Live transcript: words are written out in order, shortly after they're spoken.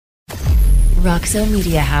Roxo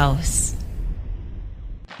Media House.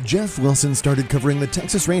 Jeff Wilson started covering the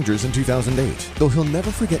Texas Rangers in 2008, though he'll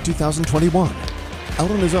never forget 2021.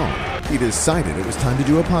 Out on his own, he decided it was time to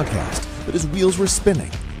do a podcast, but his wheels were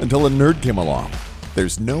spinning until a nerd came along.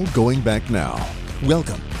 There's no going back now.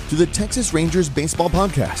 Welcome to the Texas Rangers Baseball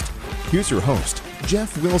Podcast. Here's your host,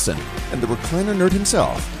 Jeff Wilson, and the recliner nerd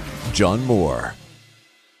himself, John Moore.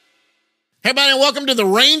 Hey, everybody, and welcome to the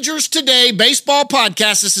Rangers Today Baseball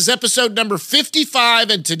Podcast. This is episode number 55,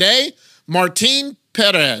 and today, Martin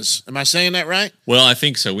Perez. Am I saying that right? Well, I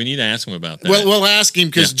think so. We need to ask him about that. Well, we'll ask him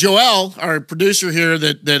because Joel, our producer here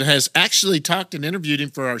that has actually talked and interviewed him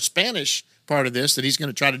for our Spanish part of this that he's going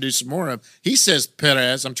to try to do some more of, he says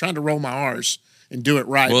Perez. I'm trying to roll my R's and do it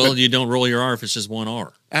right. Well, you don't roll your R if it's just one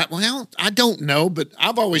R. Well, I don't know, but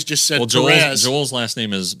I've always just said Perez. Perez. Joel's last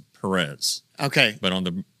name is Perez. Okay. But on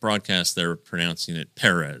the broadcast, they're pronouncing it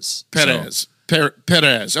Perez. Perez.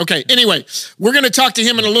 Perez. Okay. Anyway, we're going to talk to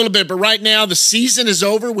him in a little bit, but right now the season is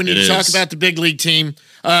over. We need to talk about the big league team.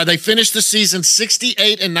 They finished the season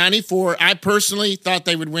 68-94. I personally thought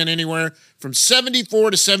they would win anywhere from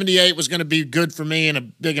 74 to 78 was going to be good for me and a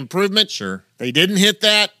big improvement. Sure. They didn't hit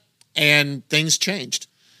that, and things changed.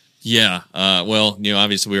 Yeah. Well,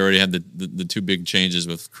 obviously we already had the two big changes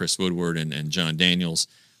with Chris Woodward and John Daniels.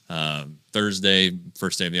 Thursday,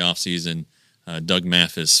 first day of the offseason, Doug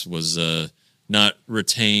Mathis was not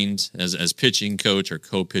retained as pitching coach or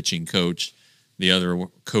co-pitching coach. The other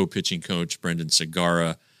co-pitching coach, Brendan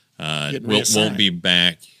Segura, won't be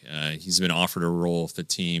back. He's been offered a role with the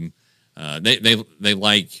team.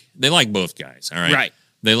 They like both guys. All right. Right.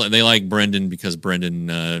 They like Brendan because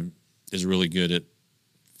Brendan is really good at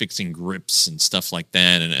fixing grips and stuff like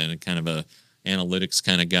that, and kind of a analytics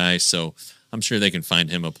kind of guy. So I'm sure they can find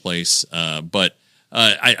him a place. But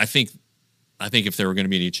I think if there were going to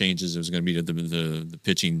be any changes, it was going to be to the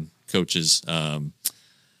pitching coaches.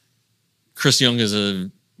 Chris Young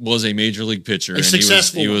was a major league pitcher, and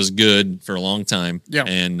he was good for a long time. Yeah.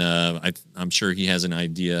 And I'm sure he has an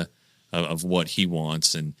idea of what he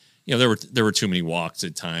wants. And there were too many walks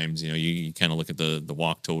at times. You kind of look at the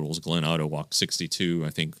walk totals. Glenn Otto walked 62. I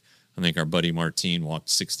think our buddy Martin walked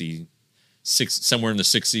 66, somewhere in the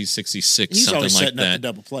 60s, 66, He's something like that. He's always setting up the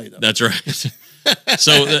double play, though. That's right.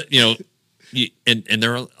 So and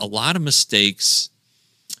there are a lot of mistakes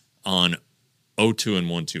on 0-2 and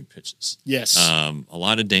 1-2 pitches. Yes. A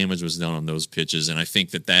lot of damage was done on those pitches, and I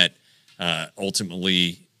think that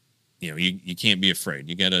ultimately, you can't be afraid.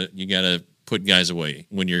 You gotta put guys away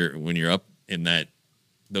when you're up in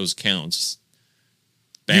those counts.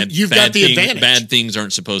 You've got the advantage. Bad things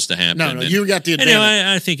aren't supposed to happen. No, you got the advantage. And,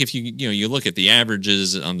 I think if you look at the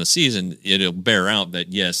averages on the season, it'll bear out that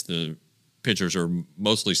yes, the pitchers are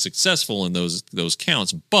mostly successful in those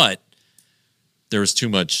counts, but there was too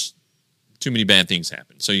many bad things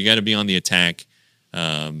happen. So you got to be on the attack.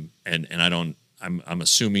 I'm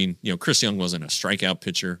assuming Chris Young wasn't a strikeout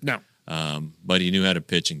pitcher. No. But he knew how to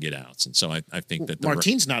pitch and get outs, and so I think that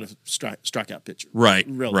Martin's not a strikeout pitcher, right?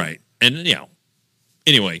 Really. Right, and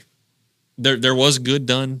anyway, there was good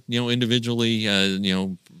done, individually.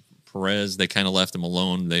 Perez, they kind of left him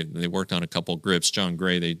alone. They worked on a couple of grips. John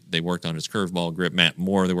Gray, they worked on his curveball grip. Matt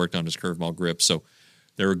Moore, they worked on his curveball grip. So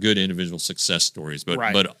there were good individual success stories,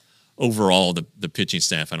 but overall, the pitching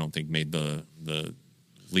staff I don't think made the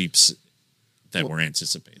leaps that were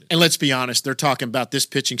anticipated. And let's be honest, they're talking about this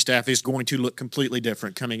pitching staff is going to look completely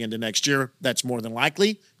different coming into next year. That's more than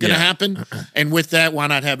likely going to happen. And with that, why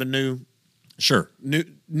not have a new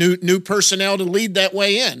personnel to lead that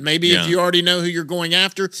way in? Maybe if you already know who you're going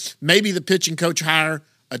after, maybe the pitching coach hire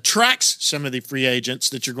attracts some of the free agents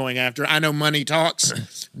that you're going after. I know money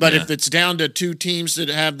talks, but if it's down to two teams that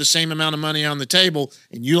have the same amount of money on the table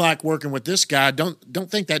and you like working with this guy, don't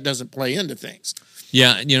think that doesn't play into things.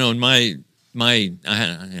 Yeah, in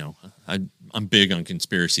I'm big on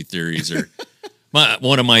conspiracy theories. Or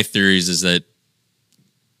one of my theories is that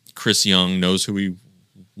Chris Young knows who he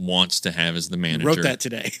wants to have as the manager. Wrote that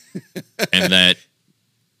today. And that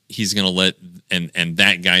he's going to let and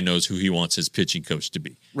that guy knows who he wants his pitching coach to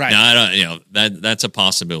be. Right. Now I don't that's a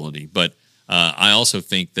possibility, but I also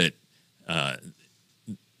think that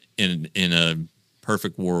in a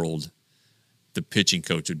perfect world, the pitching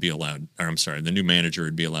coach would be allowed, or I'm sorry, the new manager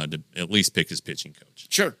would be allowed to at least pick his pitching coach.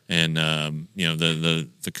 Sure. And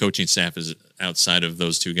the coaching staff is outside of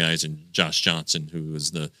those two guys and Josh Johnson, who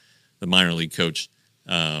was the minor league coach,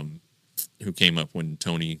 who came up when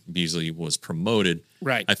Tony Beasley was promoted.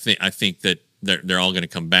 Right. I think that they're all going to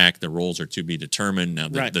come back. The roles are to be determined. Now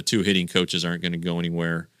the two hitting coaches aren't going to go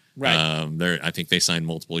anywhere. Right. I think they signed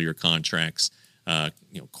multiple year contracts.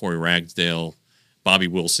 Corey Ragsdale, Bobby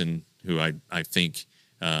Wilson, who I think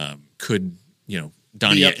could,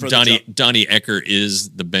 Donnie up for the job. Donnie Ecker is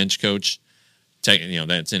the bench coach.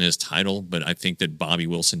 That's in his title, but I think that Bobby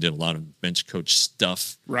Wilson did a lot of bench coach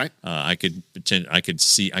stuff. Right. I could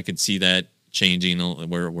see that changing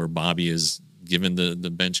where Bobby is given the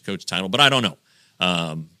bench coach title, but I don't know.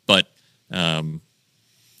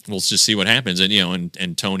 We'll just see what happens.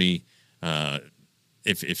 And Tony,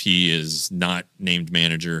 if he is not named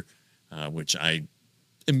manager, which I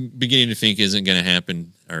am beginning to think isn't going to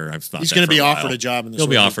happen, or I've thought he's going to be offered a job in this. He'll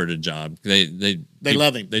be offered a job. They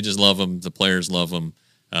love him. They just love him. The players love him.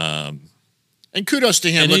 And kudos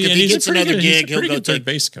to him. Look, if he gets another gig, he'll go take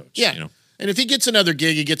base coach. Yeah. And if he gets another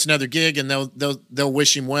gig, he gets another gig, and they'll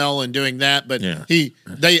wish him well in doing that. But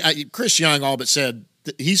Chris Young all but said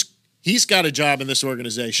that he's got a job in this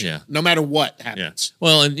organization, no matter what happens. Yeah.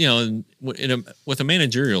 Well, and with a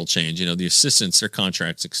managerial change, the assistants, their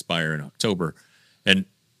contracts expire in October, and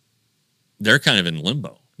they're kind of in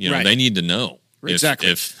limbo. Right. They need to know exactly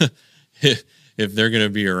if they're going to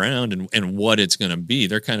be around and what it's going to be.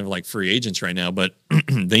 They're kind of like free agents right now, but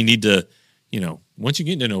they need to, once you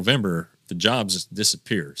get into November, the jobs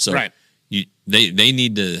disappear. So they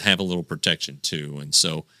need to have a little protection too. And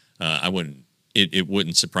so it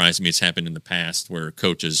wouldn't surprise me. It's happened in the past where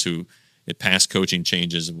coaches past coaching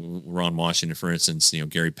changes, Ron Washington, for instance,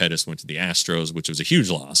 Gary Pettis went to the Astros, which was a huge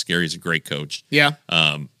loss. Gary's a great coach. Yeah.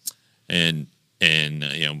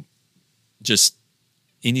 Just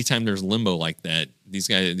anytime there's limbo like that,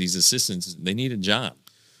 these assistants, they need a job.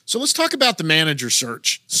 So let's talk about the manager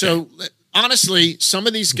search. Okay. So honestly, some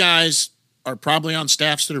of these guys are probably on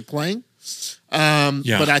staffs that are playing.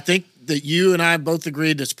 But I think that you and I both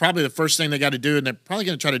agreed that's probably the first thing they got to do, and they're probably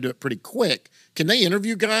going to try to do it pretty quick. Can they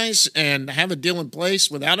interview guys and have a deal in place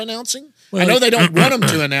without announcing? Well, I know they don't want them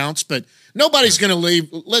to announce, but nobody's going to leave.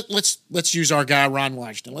 Let's use our guy Ron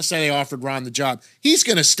Washington. Let's say they offered Ron the job. He's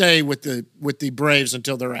going to stay with the Braves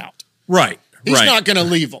until they're out. Right. He's not going to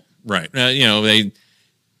leave them. Right. They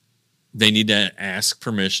need to ask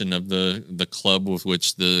permission of the club with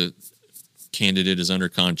which the candidate is under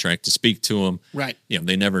contract to speak to them. Right.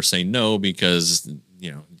 They never say no because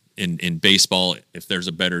in baseball, if there's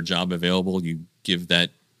a better job available, you give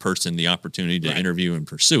that person the opportunity to interview and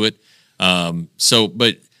pursue it.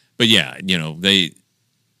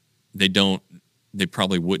 They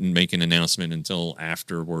probably wouldn't make an announcement until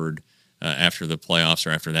afterward, after the playoffs or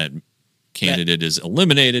after that candidate is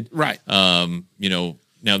eliminated. Right.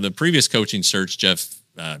 Now the previous coaching search, Jeff,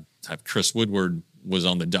 Chris Woodward was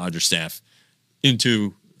on the Dodger staff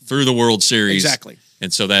through the World Series. Exactly.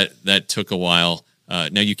 And so that took a while.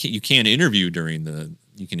 Now you can't interview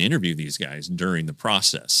you can interview these guys during the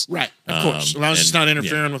process. Right. Of course. As long as it's not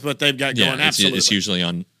interfering with what they've got going. Absolutely. It's usually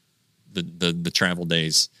on the travel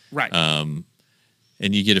days. Right. And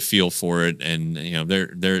you get a feel for it, and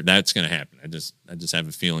that's going to happen. I just have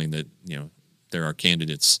a feeling that there are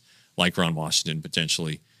candidates like Ron Washington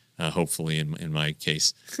potentially, hopefully in my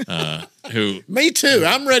case, who me too.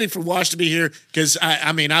 I'm ready for Wash to be here because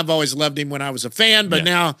I've always loved him when I was a fan, but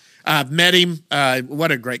now I've met him.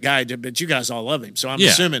 What a great guy! But you guys all love him, so I'm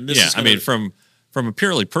assuming this is. From a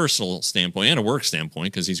purely personal standpoint and a work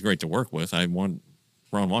standpoint, because he's great to work with, I want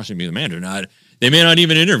Ron Washington to be the manager. They may not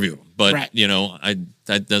even interview him, but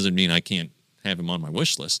that doesn't mean I can't have him on my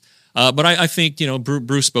wish list. But I think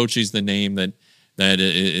Bruce Bochy's the name that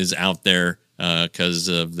is out there because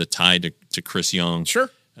of the tie to Chris Young. Sure.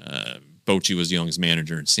 Bochy was Young's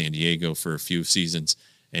manager in San Diego for a few seasons,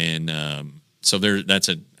 and so that's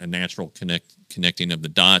a natural connecting of the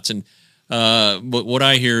dots. And what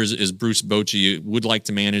I hear is Bruce Bochy would like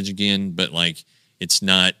to manage again, but it's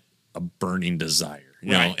not a burning desire.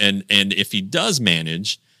 You know, and if he does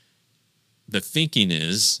manage, the thinking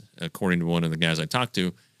is, according to one of the guys I talked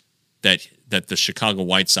to, that the Chicago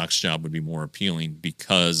White Sox job would be more appealing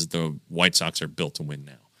because the White Sox are built to win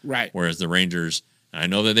now. Right. Whereas the Rangers, I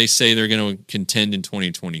know that they say they're going to contend in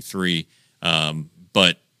 2023,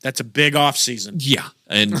 but that's a big offseason. Yeah,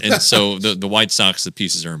 and so the White Sox, the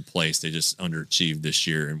pieces are in place. They just underachieved this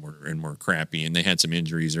year and were crappy, and they had some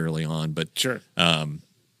injuries early on. But sure, I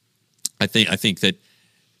think that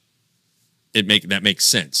that makes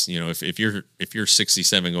sense. If you're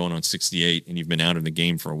 67 going on 68 and you've been out of the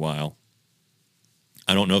game for a while,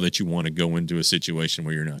 I don't know that you want to go into a situation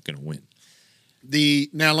where you're not going to win.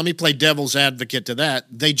 Now let me play devil's advocate to that.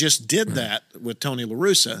 They just did that with Tony La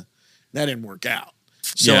Russa. That didn't work out.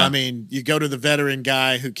 So you go to the veteran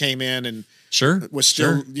guy who came in and was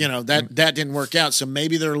still, that didn't work out. So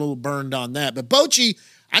maybe they're a little burned on that. But Bochy,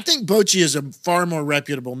 I think Bochy is a far more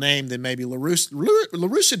reputable name than maybe LaRusse.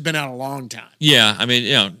 LaRusse had been out a long time. Yeah, I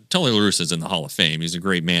mean, Tony LaRusse is in the Hall of Fame. He's a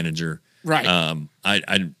great manager. Right.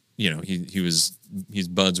 He's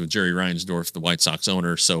buds with Jerry Reinsdorf, the White Sox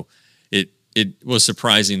owner. So it was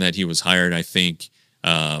surprising that he was hired, I think.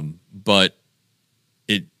 But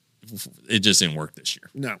it just didn't work this year.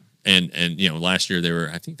 No. And last year they were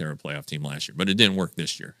a playoff team last year, but it didn't work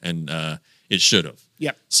this year, and it should have.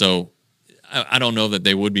 Yep. So I don't know that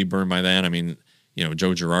they would be burned by that. I mean,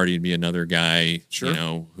 Joe Girardi would be another guy,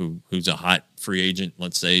 sure. Who's a hot free agent.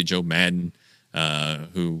 Let's say Joe Madden,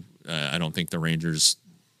 who I don't think the Rangers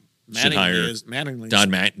should hire.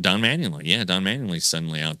 Don Mattingly. Yeah, Don Mattingly's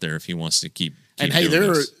suddenly out there if he wants to keep and hey,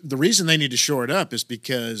 the reason they need to shore it up is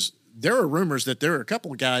because there are rumors that there are a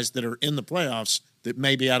couple of guys that are in the playoffs that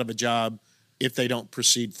may be out of a job if they don't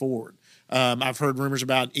proceed forward. I've heard rumors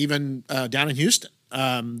about even down in Houston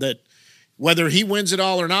that whether he wins it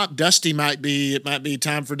all or not, it might be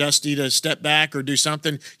time for Dusty to step back or do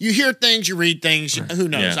something. You hear things, you read things. Who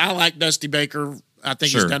knows? Yeah. I like Dusty Baker. I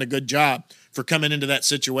think he's done a good job for coming into that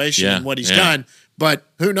situation and what he's done. But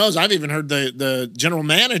who knows? I've even heard the general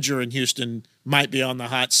manager in Houston might be on the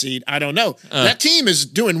hot seat. I don't know. That team is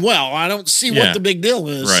doing well. I don't see what the big deal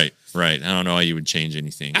is. Right. I don't know how you would change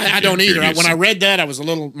anything. I don't either. When I read that, I was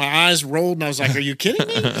my eyes rolled, and I was like, "Are you kidding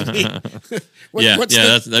me?"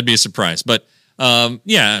 That'd be a surprise. But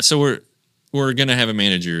so we're gonna have a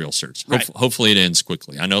managerial search. Right. Hopefully, it ends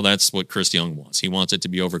quickly. I know that's what Chris Young wants. He wants it to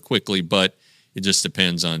be over quickly, but it just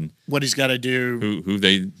depends on what he's got to do, who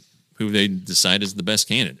they decide is the best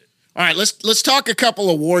candidate. All right, let's talk a couple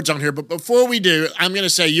awards on here. But before we do, I'm going to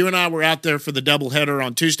say you and I were out there for the doubleheader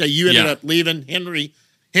on Tuesday. You ended up leaving.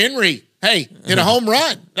 Henry, hey, hit a home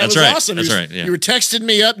run. That was awesome. That's right. Yeah. You were texting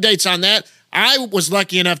me updates on that. I was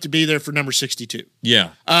lucky enough to be there for number 62.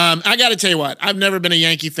 Yeah. I got to tell you what, I've never been a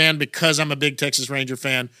Yankee fan because I'm a big Texas Ranger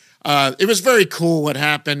fan. It was very cool what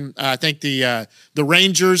happened. I think the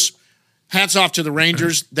Rangers, hats off to the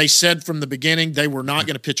Rangers. They said from the beginning they were not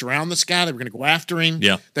going to pitch around this guy. They were going to go after him.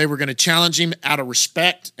 Yeah. They were going to challenge him out of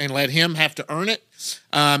respect and let him have to earn it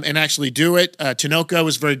and actually do it. Tinoco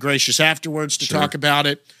was very gracious afterwards to talk about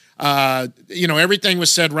it. Everything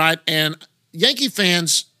was said right, and Yankee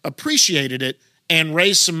fans appreciated it and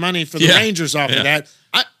raised some money for the Rangers off of that.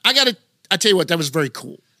 I tell you what, that was very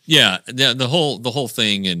cool. Yeah, the whole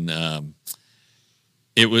thing, and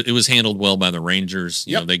it was handled well by the Rangers.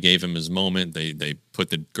 You know, they gave him his moment. They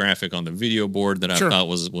put the graphic on the video board that I thought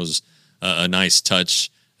was a nice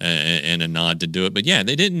touch and a nod to do it. But yeah,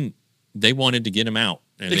 they wanted to get him out.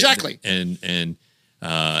 And exactly.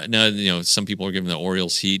 Now, some people are giving the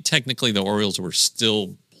Orioles heat. Technically, the Orioles were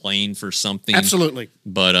still playing for something. Absolutely.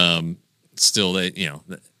 But still, it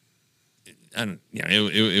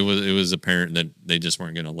was apparent that they just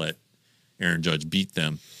weren't going to let Aaron Judge beat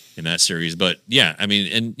them in that series. But yeah, I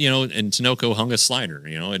mean, and Tinoco hung a slider.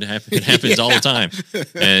 It happens all the time,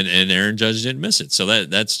 and Aaron Judge didn't miss it. So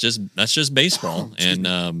that's just baseball.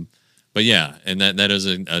 And but yeah, and that is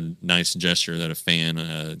a nice gesture that a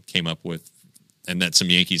fan came up with, and that some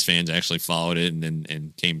Yankees fans actually followed it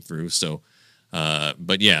and came through. So,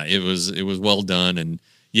 but yeah, it was well done. And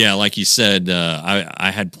yeah, like you said,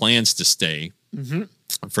 I had plans to stay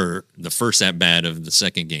for the first at bat of the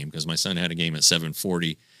second game because my son had a game at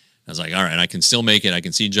 7:40. I was like, all right, I can still make it. I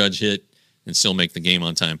can see Judge hit and still make the game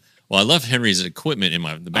on time. Well, I left Henry's equipment in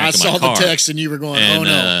the back of my car. I saw the text and you were going, oh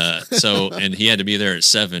no. And he had to be there at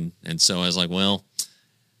 7. And so I was like, well,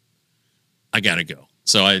 I got to go.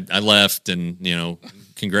 So I left, and,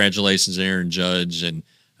 congratulations, Aaron Judge. And,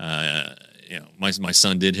 my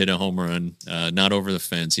son did hit a home run, not over the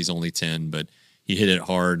fence. He's only 10, but he hit it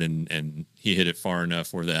hard, and he hit it far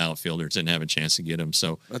enough where the outfielders didn't have a chance to get him.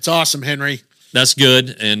 So that's awesome, Henry. That's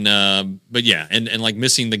good. And, but yeah, and like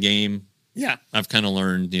missing the game. Yeah. I've kind of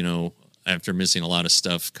learned, after missing a lot of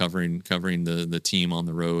stuff, covering the team on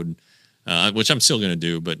the road, which I'm still going to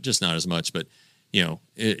do, but just not as much. But,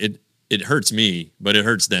 it hurts me, but it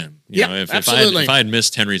hurts them. Absolutely. If I had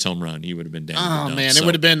missed Henry's home run, he would have been down. Oh, man, it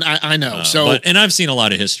would have been, I know. And I've seen a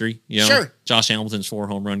lot of history, Sure. Josh Hamilton's 4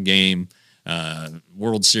 home run game,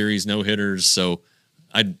 World Series, no hitters. So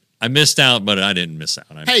I missed out, but I didn't miss out.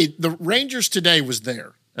 Hey, the Rangers today was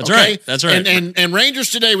there. That's right. That's right. And Rangers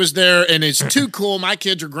today was there, and it's too cool. My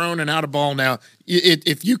kids are grown and out of ball now.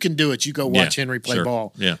 If you can do it, you go watch Henry play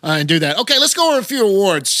ball and do that. Okay, let's go over a few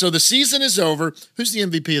awards. So the season is over. Who's the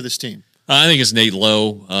MVP of this team? I think it's Nate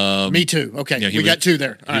Lowe. Me too. Okay, we got 2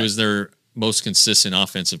 there. He was their most consistent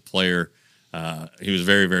offensive player. He was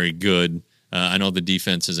very, very good. I know the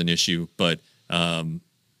defense is an issue, but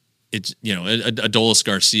it's Adolis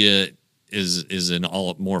Garcia is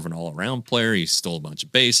more of an all around player. He stole a bunch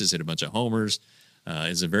of bases, hit a bunch of homers.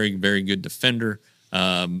 Is a very, very good defender.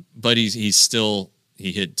 But he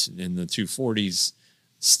hit in the 240s.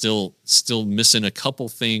 Still missing a couple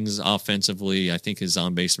things offensively. I think his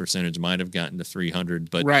on base percentage might have gotten to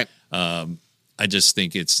 300, but right. I just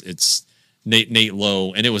think it's Nate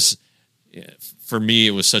Lowe, and it was, for me,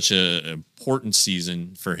 it was such an important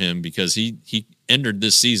season for him because he entered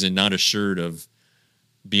this season not assured of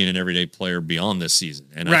being an everyday player beyond this season,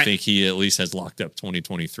 and I think he at least has locked up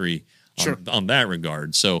 2023 on that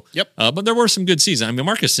regard. So, but there were some good seasons. I mean,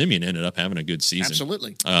 Marcus Semien ended up having a good season.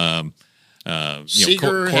 Absolutely.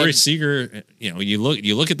 Corey Seager, you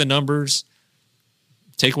look at the numbers,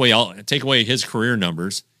 take away his career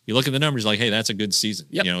numbers. You look at the numbers like, hey, that's a good season.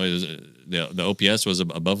 Yep. The OPS was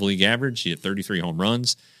above league average. He had 33 home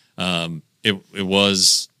runs. It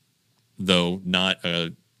was, though, not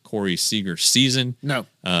a Corey Seager season. No.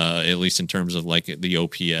 At least in terms of like the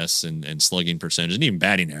OPS and slugging percentage and even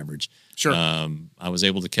batting average. Sure. I was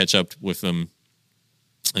able to catch up with him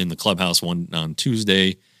in the clubhouse on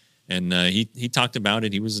Tuesday. And he talked about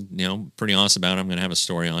it. He was, pretty honest about it. I'm going to have a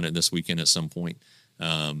story on it this weekend at some point.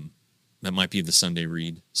 That might be the Sunday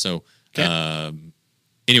read. So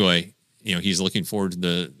anyway, he's looking forward to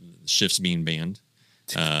the shifts being banned.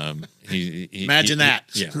 Imagine that.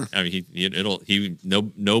 Yeah, I mean,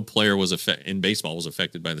 no player in baseball was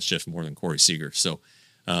affected by the shift more than Corey Seager. So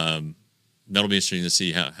that'll be interesting to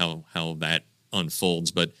see how that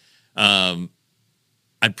unfolds. But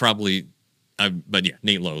but yeah,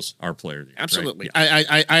 Nate Lowe's our player. Absolutely. Right?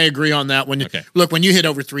 Yeah. I agree on that. Look, when you hit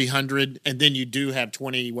over 300 and then you do have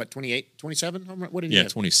 28, 27? What did you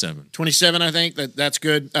have? 27. 27, I think. That's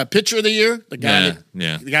good. Pitcher of the year, the guy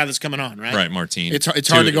that's coming on, right? Right, Martin. It's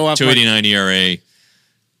hard to go up. 289 ERA.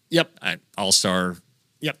 Yep. All-star.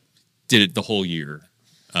 Yep. Did it the whole year.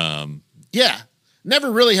 Yeah.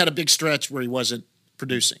 Never really had a big stretch where he wasn't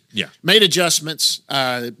producing. Yeah. Made adjustments.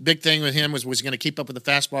 Big thing with him was he going to keep up with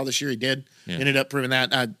the fastball this year? He did. Yeah. Ended up proving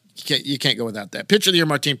that. You can't go without that. Pitcher of the year,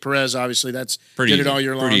 Martin Perez, obviously. That's pretty did easy. It all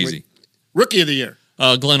year long. Pretty easy. Rookie of the year.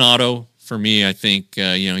 Glenn Otto, for me, I think,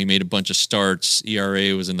 he made a bunch of starts.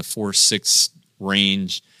 ERA was in the 4.6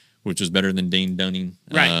 range, which was better than Dane Dunning.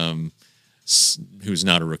 Right. Who's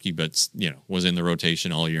not a rookie, but, was in the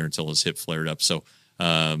rotation all year until his hip flared up. So,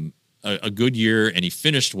 a good year, and he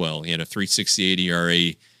finished well. He had a 3.68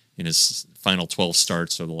 ERA in his final 12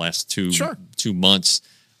 starts, so the last 2 months.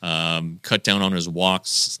 Cut down on his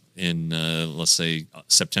walks in, let's say,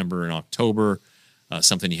 September and October,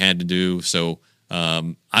 something he had to do. So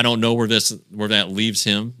I don't know where that leaves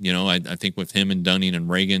him. I think with him and Dunning and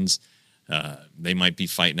Reagans, they might be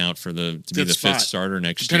fighting out to be the fifth starter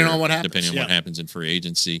next year. Depending on what happens. Depending on what happens in free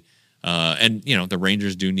agency. And, the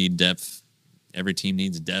Rangers do need depth. Every team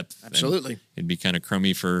needs depth. Absolutely. It'd be kind of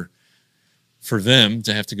crummy for them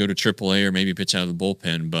to have to go to AAA or maybe pitch out of the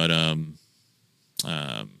bullpen. But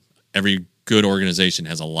every good organization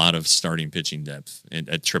has a lot of starting pitching depth at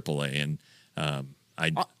AAA. And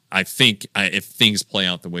I think if things play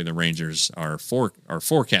out the way the Rangers are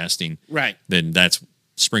forecasting, right, then that's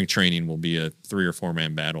spring training will be a 3 or 4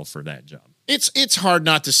 man battle for that job. It's hard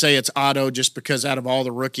not to say it's Otto just because out of all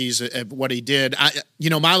the rookies, what he did.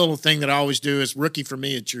 My little thing that I always do is rookie for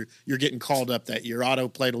me. It's you're getting called up that year. Otto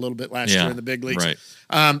played a little bit last year in the big leagues, right?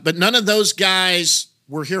 But none of those guys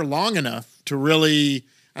were here long enough to really.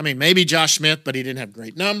 I mean, maybe Josh Smith, but he didn't have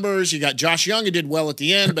great numbers. You got Josh Young, who did well at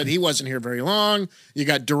the end, but he wasn't here very long. You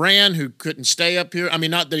got Duran, who couldn't stay up here. I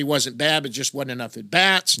mean, not that he wasn't bad, but just wasn't enough at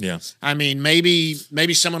bats. Yeah. I mean, maybe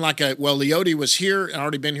someone like Leote was here and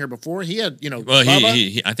already been here before. He had, Well,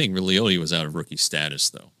 he I think Leote was out of rookie status,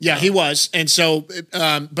 though. Yeah, he was. And so,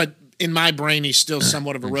 but in my brain, he's still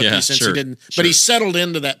somewhat of a rookie since he didn't. But he settled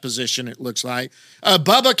into that position, it looks like.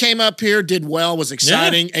 Bubba came up here, did well, was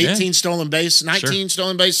exciting. 18 stolen bases, 19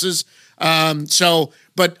 stolen bases.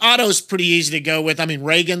 But Otto's pretty easy to go with. I mean,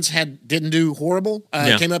 Reagans didn't do horrible.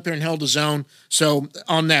 Came up here and held his own. So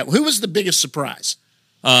on that, who was the biggest surprise?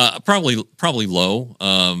 Probably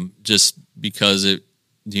Lowe, just because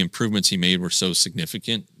the improvements he made were so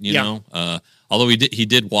significant. You know, although he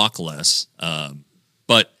did walk less,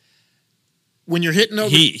 but when you're hitting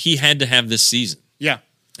over, he had to have this season. Yeah,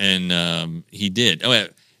 and he did. Oh,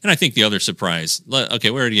 and I think the other surprise. Okay,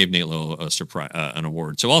 we already gave Nate Lowe a surprise, an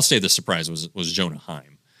award. So I'll say the surprise was Jonah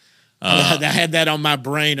Heim. I had that on my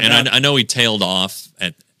brain. And I know he tailed off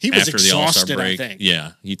after the All-Star break. I think.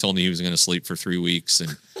 Yeah, he told me he was going to sleep for 3 weeks,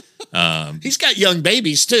 and he's got young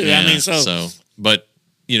babies too. Yeah, I mean, but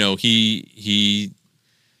he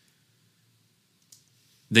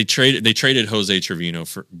they traded Jose Trevino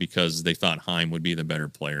because they thought Heim would be the better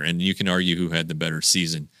player, and you can argue who had the better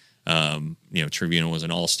season. Trevino was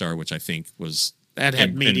an all-star, which I think was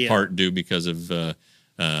in part due because of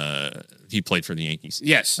he played for the Yankees.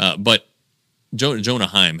 Yes, but Jonah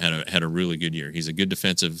Heim had a really good year. He's a good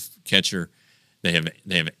defensive catcher.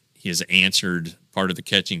 He has answered part of the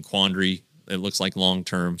catching quandary. It looks like long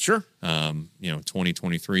term. Sure.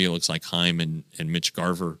 2023. It looks like Heim and Mitch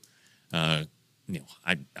Garver. I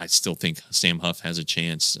still think Sam Huff has a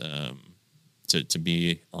chance to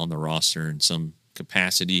be on the roster in some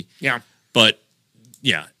capacity. Yeah. But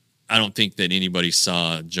yeah, I don't think that anybody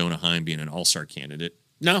saw Jonah Heim being an all-star candidate.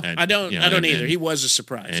 No, I don't. I don't either. He was a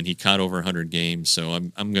surprise, and he caught over 100 games. So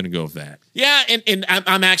I'm going to go with that. Yeah, and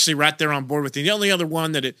I'm actually right there on board with you. The only other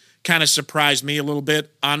one that it kind of surprised me a little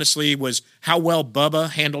bit, honestly, was how well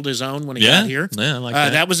Bubba handled his own when he got here. Yeah, I like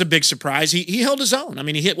that. That was a big surprise. He held his own. I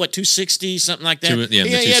mean, he hit 260, something like that.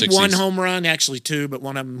 He had one home run, actually two, but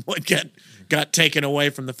one of them got taken away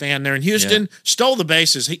from the fan there in Houston. Stole the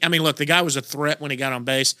bases. Look, the guy was a threat when he got on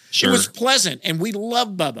base. Sure. It was pleasant, and we love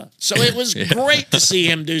Bubba, so it was great to see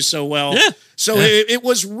him do so well. Yeah. So it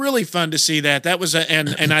was really fun to see that. That was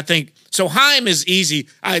and I think so. Heim is easy.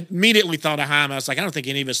 I immediately thought of Heim. I was like, I don't think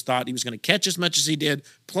any of us thought he was going to catch as much as he did,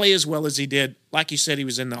 play as well as he did. Like you said, he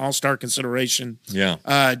was in the All-Star consideration.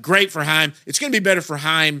 Yeah. Great for Heim. It's going to be better for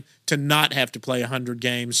Heim to not have to play 100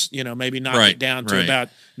 games. Maybe knock it down to about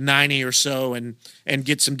 90 or so and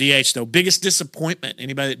get some DH though. Biggest disappointment?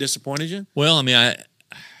 Anybody that disappointed you? Well,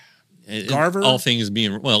 Garver? All things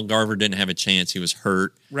being Garver didn't have a chance. He was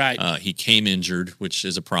hurt. Right. He came injured, which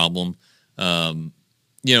is a problem.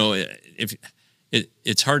 If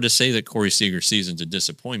it's hard to say that Corey Seager's season's a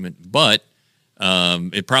disappointment, but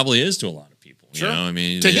it probably is to a lot of people. Sure. To him.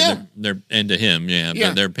 To him,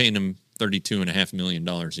 but they're paying him $32.5 million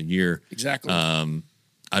a year. Exactly.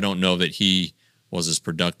 I don't know that he was as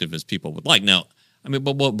productive as people would like. Now,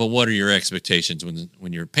 but what are your expectations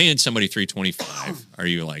when you're paying somebody $325? Are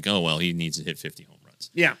you like, oh well, he needs to hit 50 home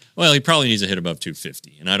runs? Yeah. Well, he probably needs to hit above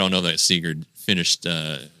 250, and I don't know that Seager finished.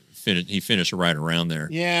 He finished right around there.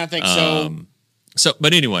 Yeah, I think so.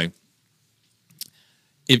 But anyway,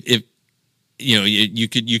 if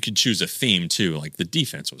you could choose a theme too. Like the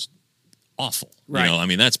defense was awful.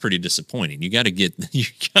 Right. That's pretty disappointing. You got to get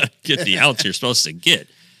the outs you're supposed to get.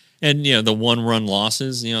 And, the 1-run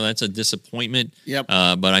losses, that's a disappointment. Yep.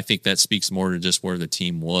 But I think that speaks more to just where the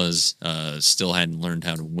team was. Still hadn't learned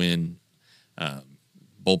how to win.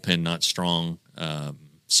 Bullpen not strong.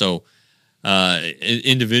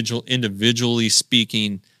 Individually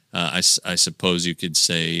speaking, I suppose you could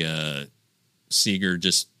say Seager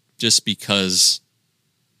just because.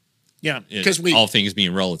 Yeah, because all things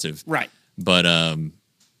being relative. Right. But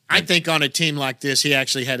I think on a team like this, he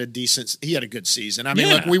actually had a good season.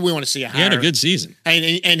 Look, we want to see a higher. He had a good season.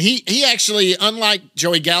 And he actually, unlike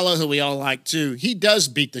Joey Gallo, who we all like too, he does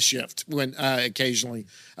beat the shift when occasionally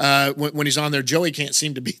when he's on there. Joey can't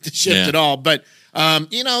seem to beat the shift at all. But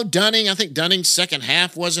Dunning, I think Dunning's second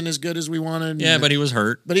half wasn't as good as we wanted. Yeah, but he was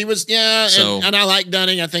hurt. But he was, and I like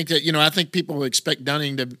Dunning. I think that, I think people expect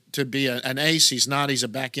Dunning to be an ace. He's not. He's a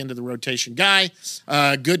back end of the rotation guy.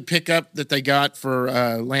 Good pickup that they got for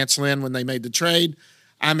Lance Lynn when they made the trade.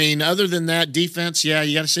 Other than that, defense, you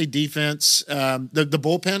got to say defense. The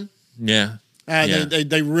bullpen. Yeah.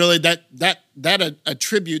 They really, that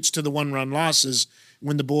attributes to the 1-run losses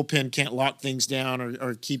when the bullpen can't lock things down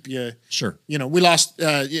or keep you. Sure. We lost.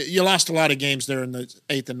 You lost a lot of games there in the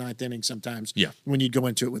 8th and 9th inning sometimes. Yeah. When you go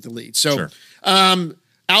into it with the lead. So, sure.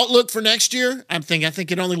 Outlook for next year, I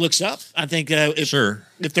think it only looks up. I think if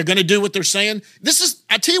they're going to do what they're saying,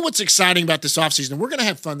 I tell you what's exciting about this offseason. We're going to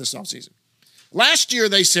have fun this offseason. Last year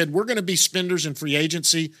they said we're going to be spenders in free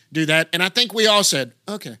agency, do that, and I think we all said,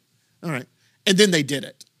 okay, all right, and then they did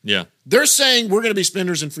it. Yeah. They're saying we're going to be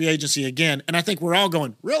spenders in free agency again, and I think we're all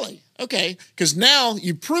going, really? Okay, because now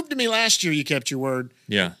you proved to me last year you kept your word.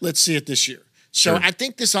 Yeah. Let's see it this year. So Sure. I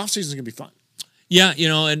think this offseason is going to be fun. Yeah,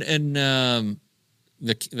 and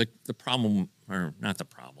the problem, or not the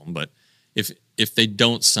problem, but if they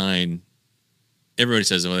don't sign, everybody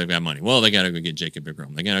says, well, they've got money. Well, they got to go get Jacob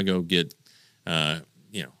deGrom. They got to go get,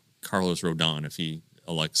 Carlos Rodon if he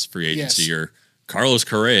elects free agency, or Carlos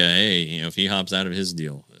Correa, if he hops out of his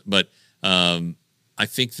deal. But I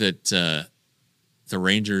think that the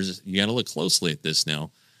Rangers, you got to look closely at this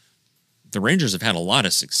now. The Rangers have had a lot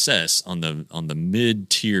of success on the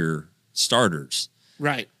mid-tier starters,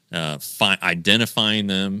 right? Identifying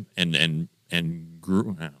them and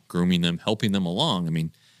grooming them, helping them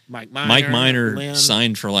along. Mike Minor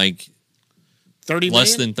signed for like $30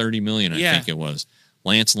 less than $30 million, I think it was.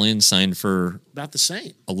 Lance Lynn signed for about the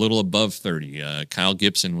same, a little above 30. Kyle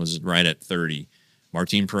Gibson was right at 30.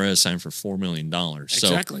 Martin Perez signed for $4 million.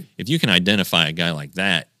 Exactly. So if you can identify a guy like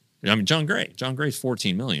that, I mean, John Gray's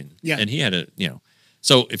 $14 million. Yeah. And he had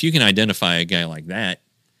so if you can identify a guy like that,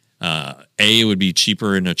 it would be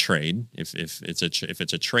cheaper in a trade. If it's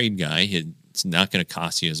a trade guy, it's not going to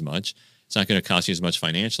cost you as much. It's not going to cost you as much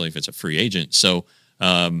financially if it's a free agent. So,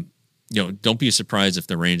 don't be surprised if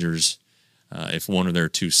the Rangers, if one of their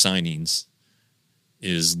two signings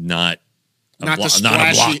is not a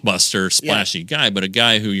blockbuster, splashy guy, but a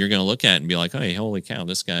guy who you're going to look at and be like, hey, holy cow,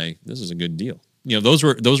 this is a good deal. Those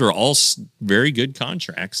were all very good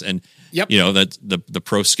contracts. And, that the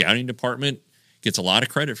pro scouting department gets a lot of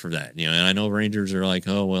credit for that. And I know Rangers are like,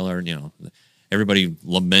 oh, well, everybody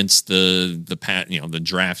laments the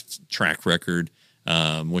draft track record,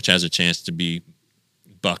 which has a chance to be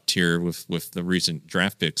bucked here with the recent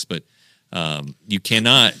draft picks. But you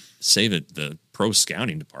cannot say that the pro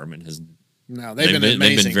scouting department has. No, they've been amazing.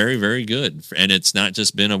 They've been very, very good, and it's not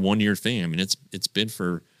just been a 1-year thing. I mean, it's been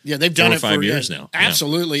for they've done 4 or it 5 for years now.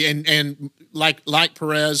 Absolutely, and like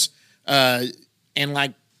Perez, and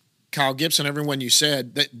like Kyle Gibson, everyone you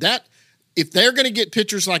said that if they're going to get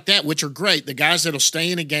pitchers like that, which are great, the guys that'll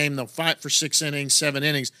stay in a game, they'll fight for 6 innings, 7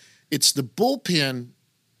 innings. It's the bullpen.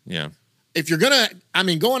 Yeah. If you're going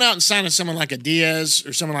to, going out and signing someone like a Diaz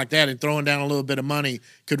or someone like that and throwing down a little bit of money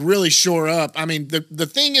could really shore up. The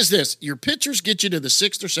thing is this, your pitchers get you to the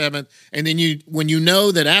 6th or 7th, and then when you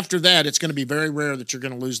know that after that, it's going to be very rare that you're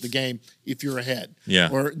going to lose the game if you're ahead. Yeah.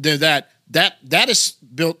 Or that is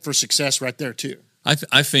built for success right there too.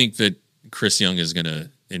 I think that Chris Young is going to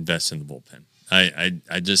invest in the bullpen.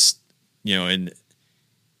 I just, and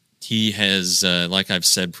he has, like I've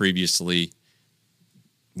said previously,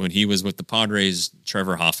 when he was with the Padres,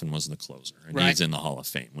 Trevor Hoffman was the closer, and he's in the Hall of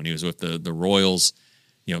Fame. When he was with the Royals,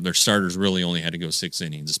 their starters really only had to go 6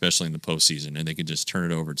 innings, especially in the postseason, and they could just turn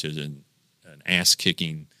it over to an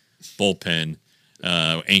ass-kicking bullpen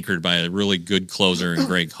anchored by a really good closer in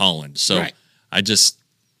Greg Holland. So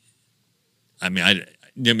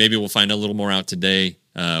maybe we'll find a little more out today.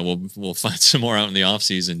 We'll find some more out in the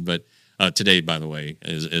offseason, but today, by the way,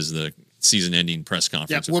 is the season-ending press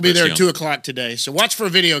conference. Yeah, we'll be there at 2:00 today. So watch for a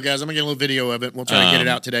video, guys. I'm gonna get a little video of it. We'll try to get it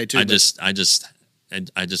out today too. I just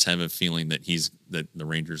have a feeling that the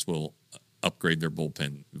Rangers will upgrade their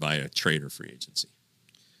bullpen via trade or free agency.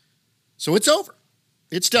 So it's over.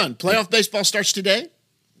 It's done. Playoff baseball starts today.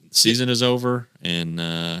 Season is over, and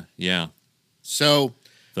So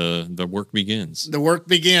the work begins. The work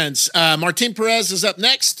begins. Martin Perez is up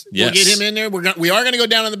next. Yes. We'll get him in there. We are going to go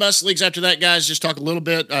down in the bus leagues after that, guys. Just talk a little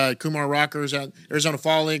bit. Kumar Rockers, Arizona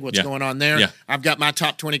Fall League. What's going on there? Yeah. I've got my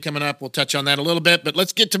top 20 coming up. We'll touch on that a little bit. But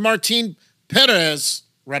let's get to Martin Perez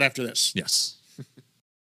right after this. Yes.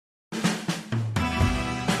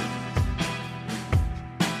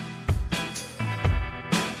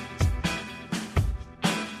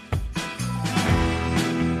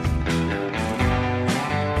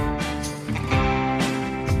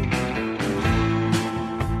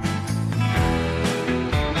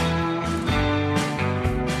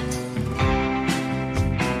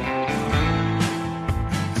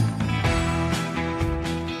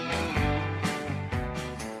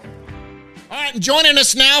 Joining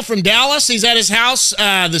us now from Dallas. He's at his house.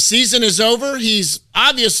 The season is over. He's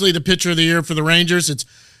obviously the pitcher of the year for the Rangers.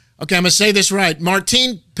 I'm going to say this right.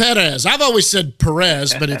 Martin Perez. I've always said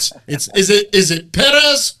Perez, but is it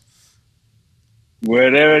Perez?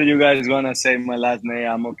 Wherever you guys going to say my last name,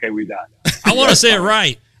 I'm okay with that. I want to say it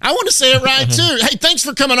right. I want to say it right too. Hey, thanks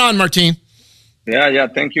for coming on, Martin. Yeah.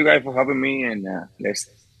 Thank you guys for having me, and let's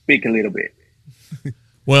speak a little bit.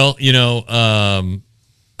 Well,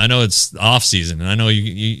 I know it's off season, and I know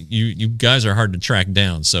you guys are hard to track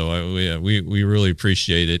down. So we really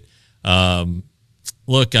appreciate it.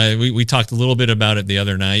 Look, we talked a little bit about it the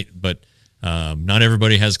other night, but not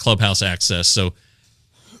everybody has clubhouse access. So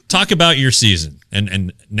talk about your season,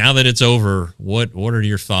 and now that it's over, what are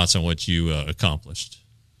your thoughts on what you accomplished?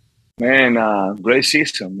 Man, great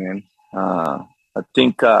season, man. I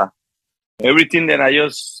think everything that I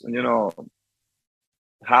just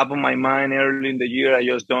have on my mind early in the year, I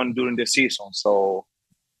just done during the season. So,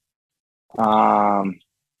 I'm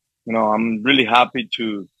really happy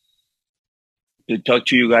to talk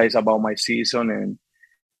to you guys about my season,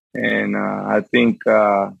 and I think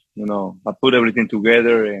I put everything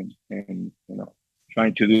together and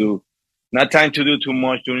trying to do too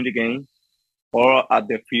much during the game or at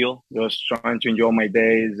the field, just trying to enjoy my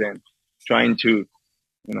days and trying to,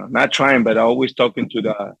 not trying, but always talking to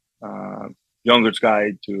the younger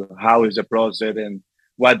guy to how is the process and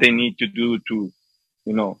what they need to do to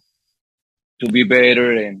to be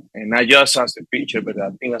better, and not just as a pitcher, but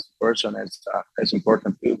I think as a person, it's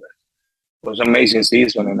important too. But it was an amazing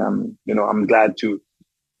season, and I'm glad to,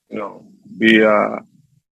 be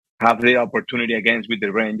have the opportunity against with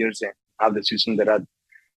the Rangers and have the season that I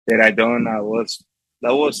done. That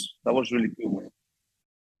was really cool, man.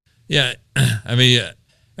 Yeah, I mean,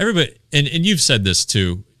 everybody, and you've said this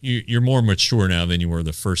too. You're more mature now than you were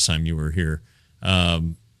the first time you were here.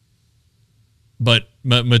 But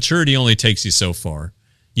maturity only takes you so far.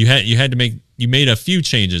 You made a few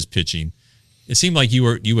changes pitching. It seemed like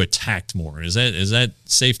you attacked more. Is that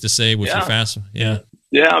safe to say with your fast? Yeah.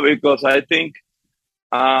 Yeah, because I think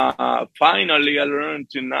finally I learned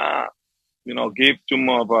to not, give too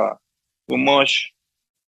much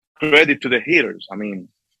credit to the hitters. I mean,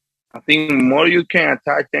 I think the more you can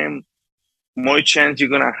attack them, more chance you're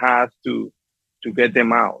gonna have to get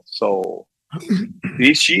them out. So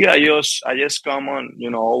this year I just come on,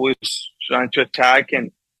 always trying to attack,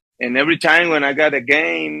 and every time when I got a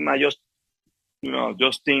game, I just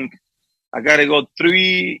think I gotta go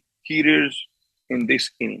 3 hitters in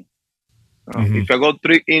this inning. If I go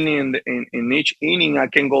 3 innings in each inning, I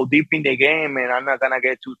can go deep in the game, and I'm not gonna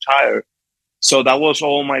get too tired. So that was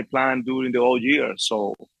all my plan during the whole year.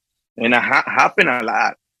 So, and it happened a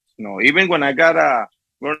lot. Even when I got a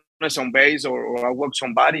runners on base or I walked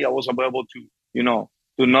somebody, I was able to,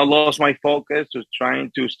 to not lose my focus, to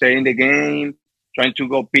trying to stay in the game, trying to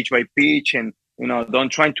go pitch by pitch, and don't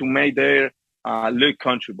trying to make their look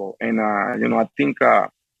comfortable. And I think I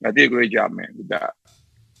did a great job, man, with that.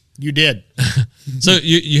 You did. So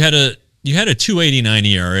you had a 2.89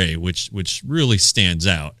 ERA, which really stands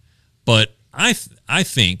out. But I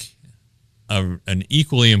think an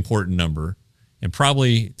equally important number, and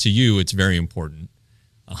probably to you it's very important,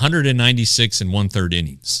 196 and 1/3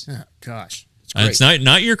 innings. Oh, gosh, it's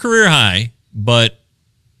not your career high, but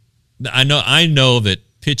I know that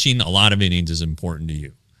pitching a lot of innings is important to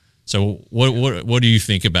you. So what do you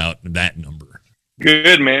think about that number?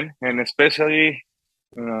 Good, man, and especially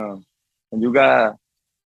when you got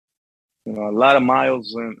a lot of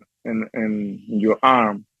miles in your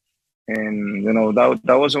arm, and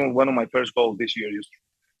that was one of my first goals this year, just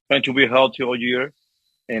trying to be healthy all year,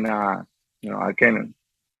 and I can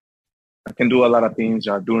do a lot of things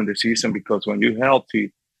during the season, because when you're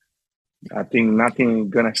healthy, I think nothing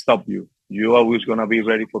gonna stop you. You're always gonna be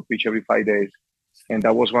ready for pitch every 5 days, and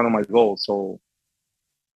that was one of my goals. So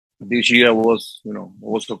this year I was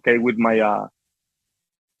okay with my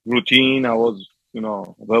routine. I was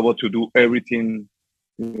able to do everything,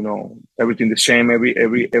 everything the same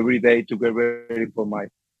every day to get ready for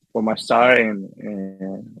my start, and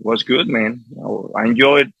it was good, man. I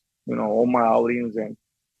enjoyed all my outings and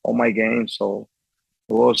all my games, so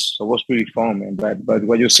it was pretty fun, man. But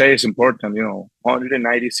what you say is important,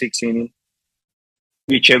 196 innings,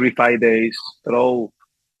 pitch every 5 days, throw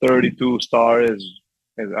 32 stars.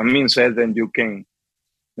 Says then you can,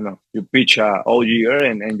 you pitch all year,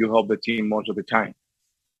 and you help the team most of the time.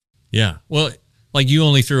 Yeah, well, like you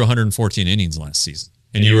only threw 114 innings last season,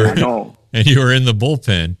 and you were in the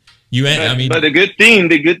bullpen. But the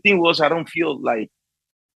good thing was I don't feel like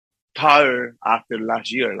tired after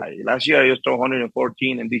last year. Like last year I just throw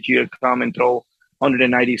 114, and this year come and throw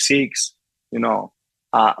 196.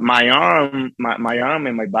 My arm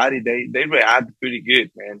and my body, they react pretty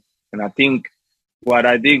good, man. And I think what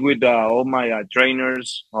I did with all my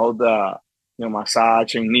trainers, all the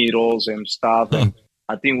massage and needles and stuff, and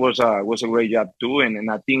I think was a great job too.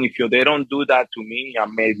 And I think if they don't do that to me, I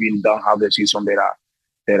maybe don't have the season that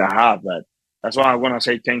I have. But that's why I want to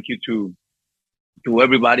say thank you to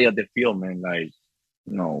everybody at the field, man. Like,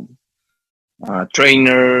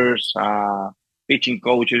 trainers, pitching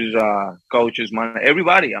coaches, man,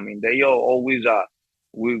 everybody. I mean, they are always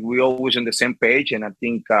we always on the same page, and I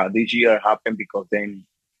think this year happened because then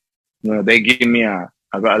they give me a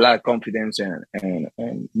lot of confidence, and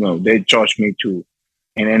they trust me to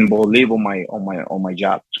and believe on my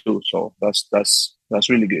job too. So that's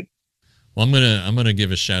really good. Well, I'm gonna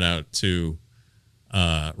give a shout out to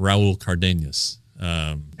Raul Cardenas.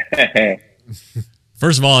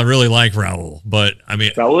 First of all, I really like Raul, but I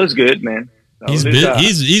mean, Raul is good, man.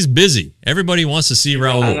 He's busy. Everybody wants to see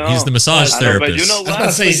Raul. He's the massage therapist. But you know what? I was about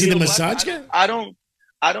to say, is he the massage guy? I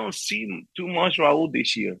don't see too much Raul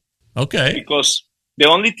this year. Okay. Because the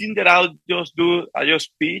only thing that I'll just do, I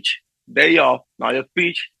just pitch, day off. No, I just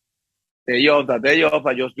pitch, day off. The day off,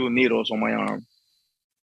 I just do needles on my arm.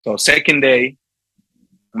 So second day,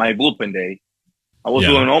 my bullpen day, I was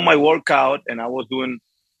doing all my workout, and I was doing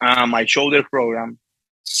my shoulder program.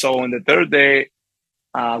 So on the third day,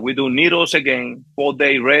 We do needles again,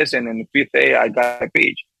 4-day rest, and then the 5th day I got a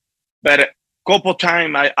pitch. But a couple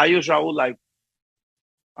times I use Raul like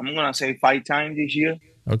I'm gonna say 5 times this year.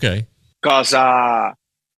 Okay. Because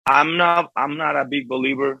I'm not a big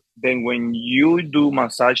believer that when you do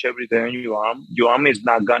massage every day on your arm is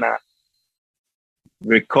not gonna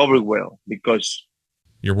recover well because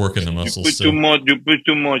you're working the muscles. You put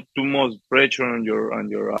too much pressure on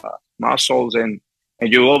your muscles, and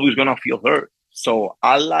you're always gonna feel hurt. So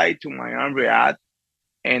I like to my arm react,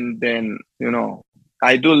 and then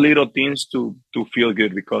I do little things to feel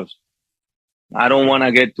good because I don't want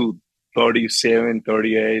to get to 37,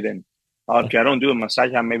 38, and okay, I don't do a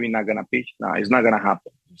massage, I'm maybe not gonna pitch. No, it's not gonna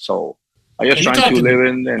happen. So I just trying to live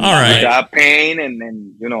in and with that pain, and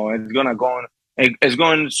it's gonna go on. It's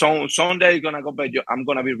going Sunday. It's gonna go, but I'm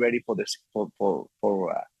gonna be ready for this for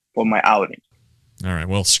my outing. All right.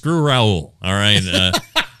 Well, screw Raul. All right.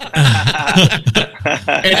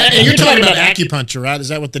 And you're talking about acupuncture, right? Is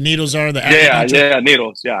that what the needles are? The yeah,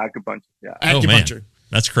 needles. Yeah, acupuncture. Yeah, acupuncture. Oh, man.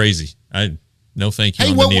 That's crazy. No, thank you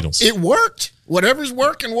on the needles. It worked. Whatever's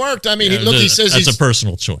worked. I mean, he says that's a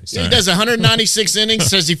personal choice. He does 196 innings,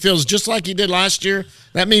 says he feels just like he did last year.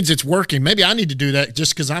 That means it's working. Maybe I need to do that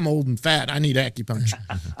just because I'm old and fat. I need acupuncture.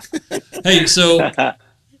 Hey, so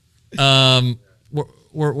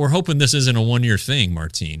we're hoping this isn't a one-year thing,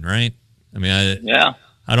 Martin, right? I mean,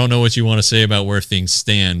 I don't know what you want to say about where things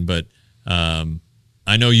stand, but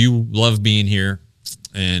I know you love being here,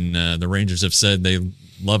 and the Rangers have said they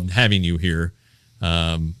loved having you here.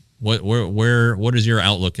 What is your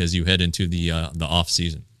outlook as you head into the off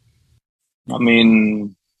season? I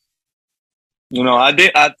mean, I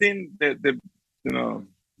think that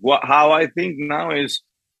how I think now is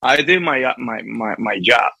I did my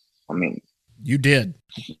job. I mean, you did.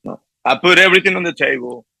 I put everything on the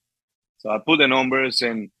table, so I put the numbers,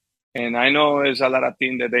 and I know there's a lot of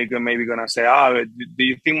things that they're maybe gonna say. Oh, do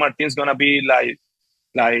you think Martin's gonna be like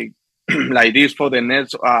this for the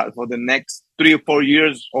next 3 or 4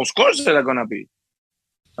 years? Of course they're gonna be.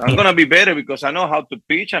 I'm gonna be better because I know how to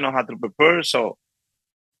pitch, I know how to prepare. So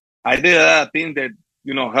I did a thing that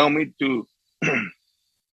helped me to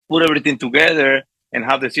put everything together and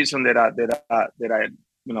have the season that I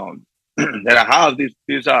have this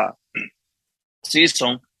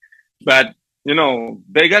season. But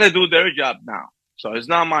they gotta do their job now. So it's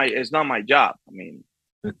not my job. I mean,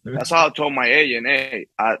 that's how I told my agent, hey,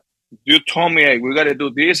 you told me, hey, we got to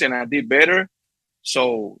do this, and I did better.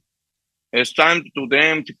 So it's time to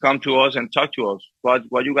them to come to us and talk to us.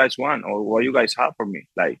 What you guys want, or what you guys have for me?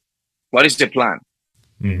 Like, what is the plan?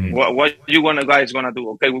 Mm-hmm. What you guys want to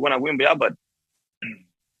do? Okay, we want to win, yeah, but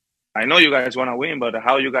I know you guys want to win, but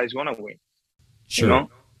how you guys want to win? Sure.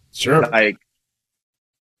 Sure. Like,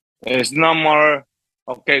 it's not more,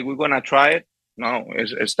 okay, we're going to try it. No,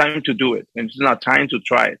 it's time to do it. It's not time to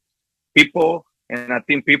try it. People, and I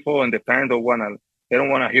think people and the fans don't want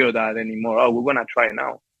to hear that anymore. Oh, we're going to try it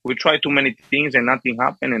now. We tried too many things and nothing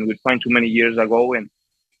happened, and we tried too many years ago, and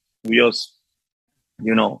we just,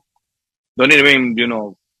 don't even,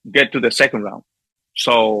 get to the second round.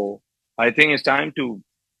 So I think it's time to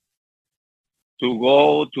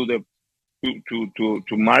go to the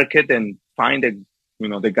to market and find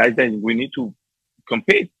the guys that we need to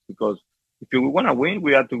compete, because if we want to win,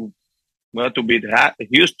 we have to beat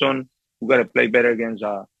Houston. We got to play better against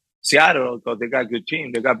Seattle, because they got a good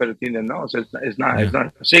team. They got a better team than us. It's not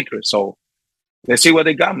a secret. So let's see what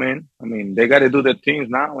they got, man. I mean, they got to do their things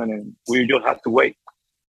now, and then we just have to wait.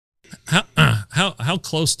 How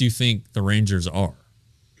close do you think the Rangers are?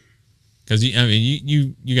 Because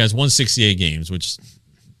you guys won 68 games, which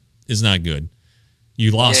is not good.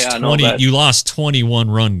 You lost 20. You lost 21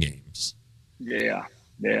 run games. Yeah.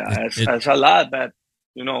 That's a lot, but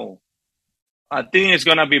I think it's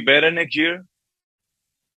gonna be better next year.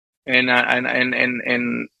 And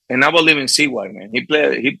I believe in Seaward, man. He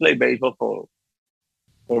played baseball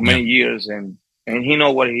for many years, and he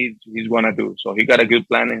know what he's gonna do. So he got a good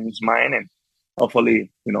plan in his mind, and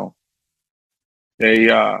hopefully, they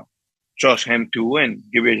trust him too and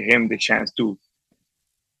give him the chance to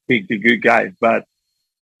pick the good guys. But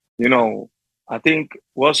I think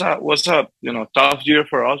was a tough year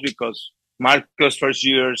for us, because Marcus first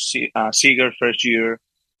year, Seager first year,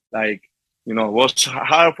 was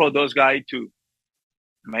hard for those guys to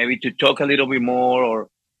maybe to talk a little bit more, or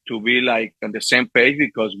to be like on the same page,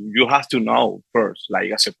 because you have to know first,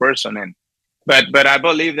 like as a person. And but I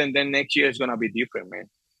believe that then next year is gonna be different, man.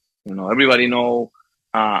 Everybody know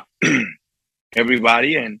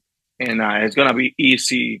everybody, and it's gonna be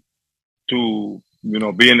easy to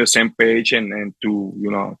be in the same page, and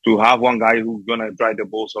to have one guy who's gonna drive the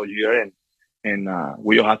balls all year, and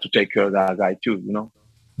we all have to take care of that guy too.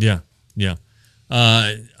 Yeah, yeah.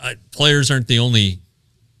 Players aren't the only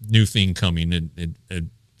new thing coming.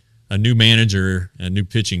 A new manager, a new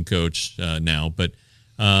pitching coach now. But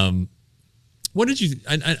what did you?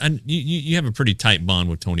 You have a pretty tight bond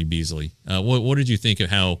with Tony Beasley. What did you think of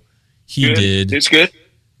how he did? It's good.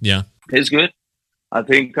 Yeah, it's good. I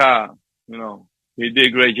think he did a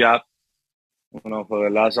great job. For the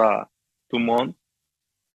last 2 months.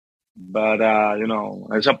 But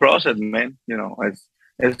it's a process, man.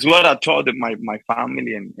 It's what I told my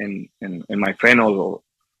family and my friend or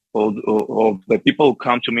the people who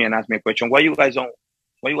come to me and ask me a question. Why you guys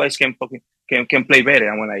can play better?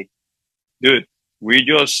 And when dude, we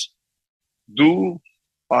just do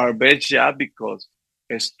our best job because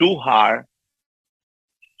it's too hard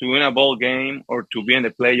to win a ball game or to be in the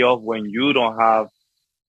playoff when you don't have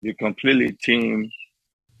your completely team,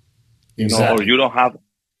 or you don't have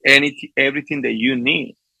everything that you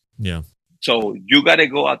need. Yeah. So you got to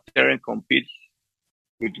go out there and compete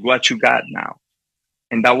with what you got now.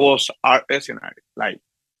 And that was our scenario. Like,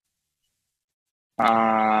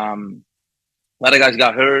 a lot of guys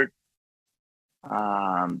got hurt.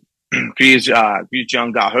 Chris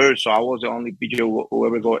Young got hurt, so I was the only pitcher who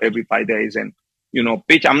ever go every 5 days. And,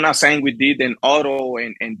 pitch. I'm not saying we did, and Otto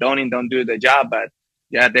and Donnie don't do the job, but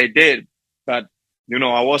yeah, they did. But,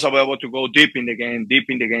 I was able to go deep in the game, give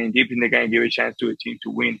a chance to a team to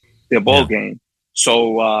win the ball game.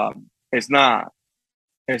 So it's not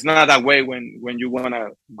that way when you want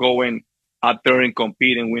to go in out there and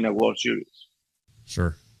compete and win a World Series.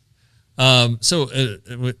 Sure. So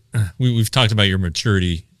we've talked about your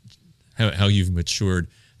maturity, how you've matured.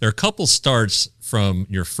 There are a couple starts from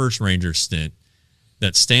your first Rangers stint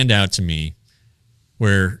that stand out to me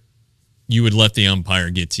where you would let the umpire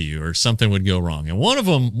get to you or something would go wrong. And one of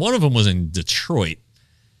them was in Detroit.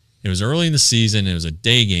 It was early in the season. It was a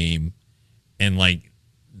day game, and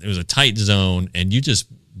it was a tight zone, and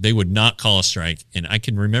they would not call a strike. And I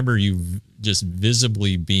can remember you just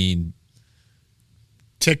visibly being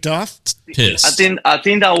ticked off, pissed. I think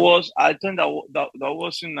that was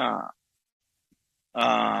in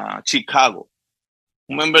Chicago.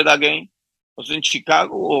 Remember that game? Was it in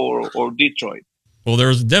Chicago or Detroit? Well, there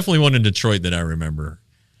was definitely one in Detroit that I remember.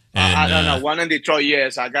 And, I don't know. One in Detroit,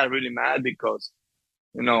 yes. I got really mad because,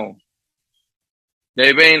 they've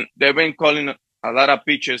been calling a lot of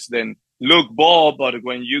pitches then look ball, but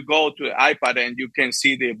when you go to the iPad and you can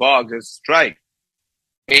see the box, it's strike.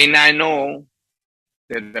 And I know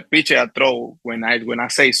that the pitcher I throw when I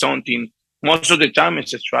say something, most of the time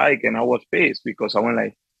it's a strike, and I was pissed because I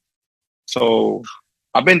went so.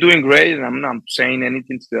 I've been doing great, and I'm not saying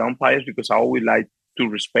anything to the umpires because I always like to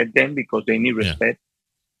respect them because they need respect.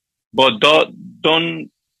 Yeah. But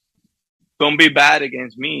don't be bad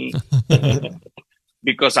against me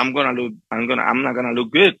because I'm not gonna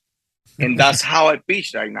look good, and that's how I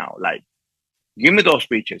pitch right now. Like, give me those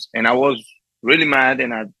pitches, and I was really mad,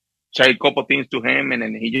 and I said a couple things to him, and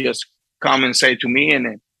then he just come and say to me, and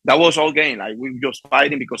then that was all game. Like, we were just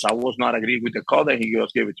fighting because I was not agreeing with the call, and he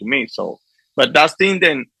just gave it to me. So. But that's thing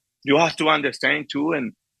then you have to understand too,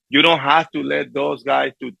 and you don't have to let those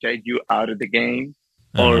guys to take you out of the game,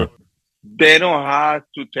 or they don't have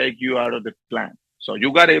to take you out of the plan. So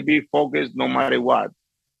you gotta be focused no matter what.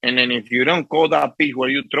 And then if you don't call that pitch where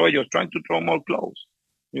you throw, you're trying to throw more close,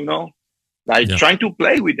 trying to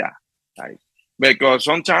play with that, because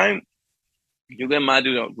sometimes you get mad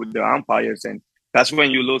with the umpires, and that's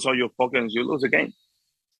when you lose all your focus and you lose the game.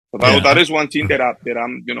 So that is one thing that I'm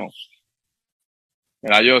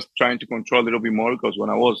and I just trying to control a little bit more because when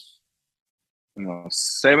I was,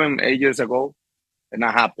 7-8 years ago, it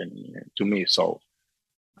not happened to me. So,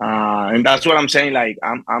 and that's what I'm saying. Like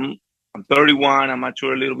I'm 31. I'm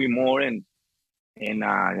mature a little bit more, and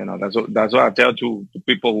that's what I tell to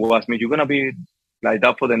people who ask me, "You're gonna be like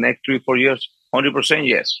that for the next 3-4 years?" 100%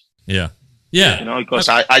 yes. Yeah. Because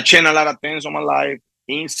I changed a lot of things in my life,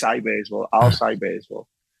 inside baseball, outside baseball.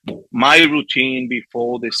 My routine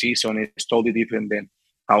before the season is totally different than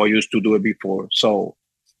how I used to do it before. So,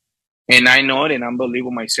 and I know it, and I believe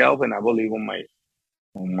in myself, and I believe in my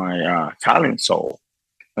talent. So,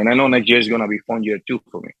 and I know next year is gonna be fun year too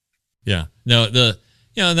for me. Yeah. No,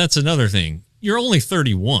 that's another thing. You're only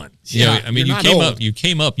 31. Yeah. I mean, you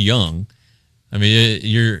came up young. I mean,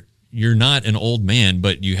 you're not an old man,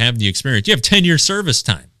 but you have the experience. You have 10 years service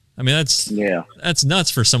time. I mean, that's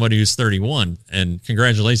nuts for somebody who's 31, and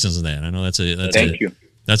congratulations on that. I know Thank you.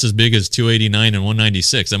 That's as big as 289 and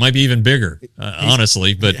 196. That might be even bigger,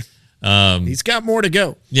 honestly, but he's got more to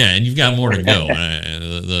go. Yeah, and you've got more to go.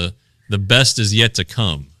 The best is yet to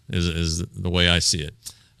come is the way I see it.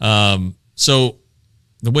 So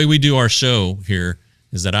the way we do our show here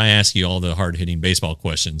is that I ask you all the hard-hitting baseball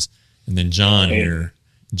questions, and then John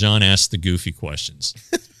asks the goofy questions.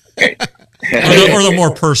 Okay. or the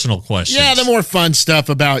more personal questions. Yeah, the more fun stuff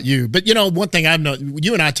about you. But, one thing I've known,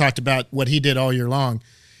 you and I talked about what he did all year long.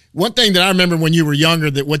 One thing that I remember when you were younger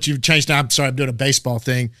that what you've changed, I'm sorry, I'm doing a baseball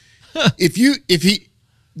thing.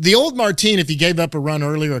 The old Martin, if he gave up a run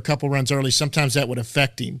early or a couple runs early, sometimes that would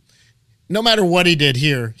affect him. No matter what he did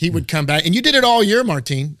here, he would come back. And you did it all year,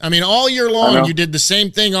 Martin. I mean, all year long, you did the same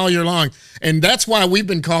thing all year long. And that's why we've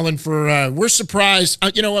been calling for, we're surprised.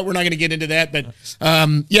 You know what? We're not going to get into that. But,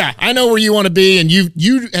 yeah, I know where you want to be, and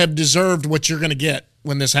you have deserved what you're going to get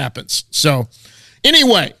when this happens. So,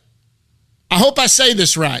 anyway, I hope I say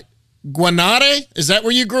this right. Guanare, is that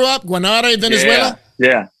where you grew up? Guanare, Venezuela?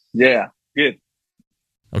 Yeah. Good.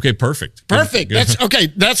 Okay, perfect. Perfect.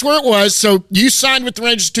 Good. That's where it was. So you signed with the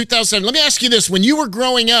Rangers in 2007. Let me ask you this. When you were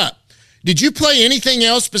growing up, did you play anything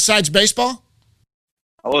else besides baseball?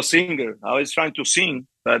 I was a singer. I was trying to sing,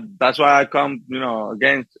 but that's why I come,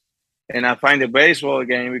 against, and I find the baseball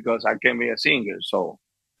game because I can be a singer. So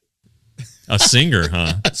a singer,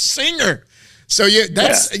 huh? A singer. So you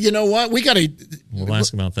know what? We'll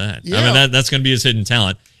ask about that. Yeah. I mean, that's going to be his hidden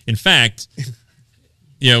talent. In fact,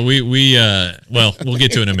 yeah, we'll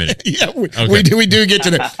get to it in a minute. Yeah, we do get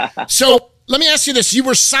to that. So let me ask you this. You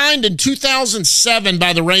were signed in 2007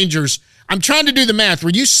 by the Rangers. I'm trying to do the math.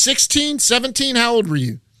 Were you 16, 17? How old were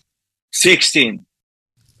you? 16.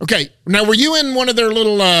 Okay. Now, were you in one of their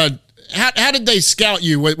little, how did they scout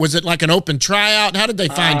you? Was it like an open tryout? How did they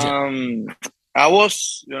find you? I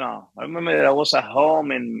was, I remember that I was at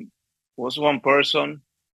home and was one person.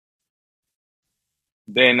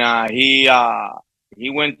 Then he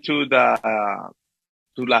went to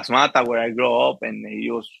Las Matas where I grew up, and he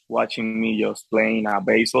was watching me just playing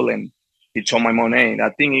baseball, and he told my mom, hey,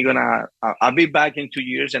 I think I'll be back in 2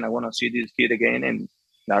 years and I want to see this kid again. And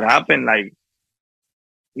that happened. Like,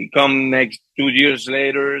 he come next 2 years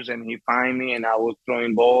later and he find me, and I was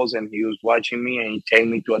throwing balls, and he was watching me, and he take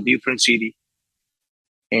me to a different city.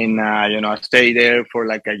 And, I stayed there for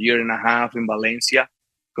like a year and a half in Valencia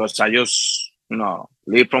because I just,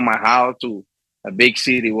 live from my house to a big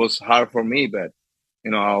city. It was hard for me, but,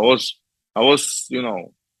 I was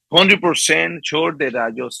 100% sure that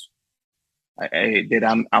I'm 100%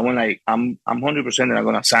 that I'm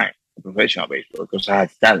going to sign a professional baseball because I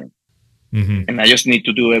have talent. Mm-hmm. And I just need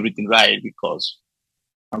to do everything right because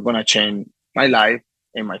I'm going to change my life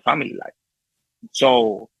and my family life.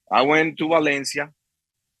 So I went to Valencia.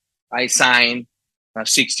 I signed at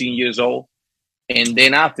 16 years old. And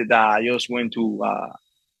then after that, I just went to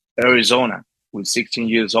Arizona with 16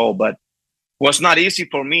 years old. But it was not easy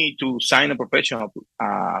for me to sign a professional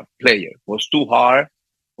player. It was too hard. It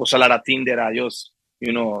was a lot of things that I just,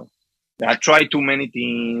 I tried too many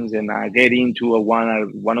things, and I get into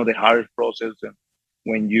one of the hardest processes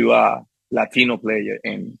when you are Latino player.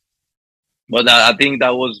 But I think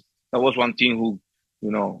that was one thing who,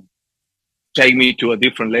 take me to a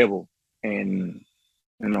different level. And,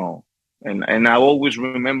 and I always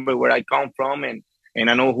remember where I come from, and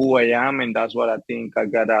I know who I am. And that's what I think I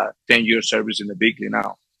got a 10-year service in the big league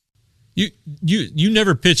now. You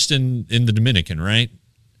never pitched in the Dominican, right?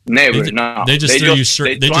 Never, no. They just threw you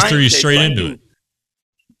straight into it.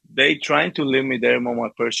 They trying to leave me there on my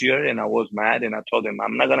first year, and I was mad, and I told them,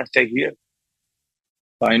 I'm not going to stay here.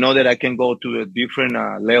 But I know that I can go to a different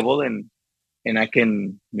level, and I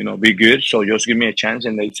can, be good. So just give me a chance.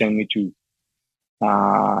 And they sent me to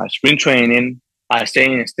spring training. I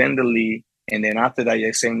stayed in extended league. And then after that,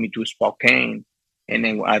 they sent me to Spokane. And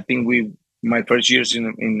then I think my first years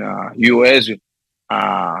in U.S.,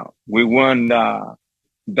 we won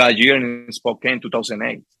that year in Spokane,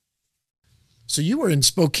 2008. So you were in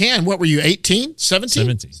Spokane. What were you, 18,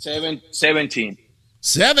 17? 17.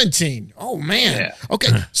 17. Oh, man. Yeah. Okay.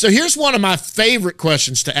 So here's one of my favorite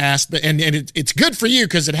questions to ask, and it's good for you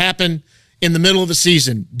because it happened in the middle of the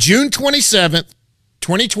season. June 27th,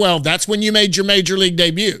 2012, that's when you made your major league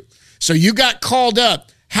debut. So you got called up.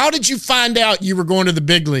 How did you find out you were going to the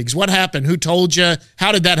big leagues? What happened? Who told you?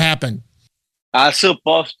 How did that happen? I was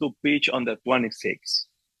supposed to pitch on the 26th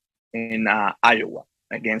in Iowa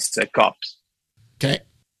against the Cubs. Okay.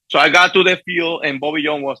 So I got to the field, and Bobby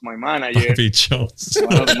Jones was my manager. Bobby Jones,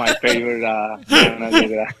 one of my favorite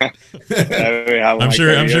managers. I'm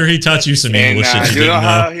sure he taught you some English. And, you know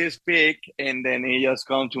how he speak, and then he just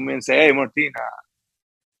come to me and say, "Hey, Martina,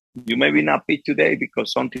 you maybe not pitch today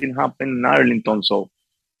because something happened in Arlington, so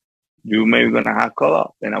you maybe gonna have call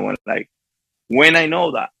up." And I went like, "When I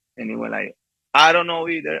know that," and he went like, "I don't know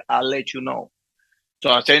either. I'll let you know." So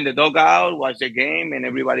I sat in the dugout, watched the game, and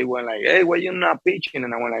everybody went like, "Hey, why you not pitching?"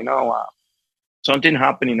 And I went like, "No, something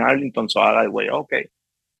happened in Arlington." So I like, "Wait, okay."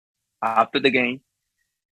 After the game,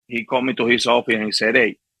 he called me to his office and he said,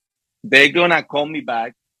 "Hey, they're gonna call me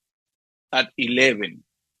back at 11.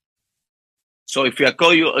 So if I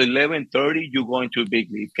call you 11:30, you're going to big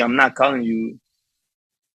league. If I'm not calling you,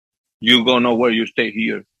 you go nowhere. You stay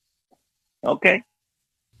here." Okay.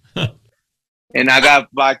 And I got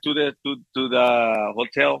back to the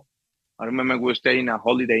hotel. I remember we were staying at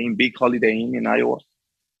Holiday Inn, big Holiday Inn in Iowa.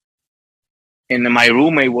 And my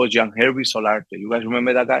roommate was Yangervis Solarte. You guys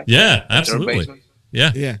remember that guy? Yeah, absolutely.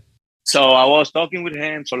 Yeah. Yeah. So I was talking with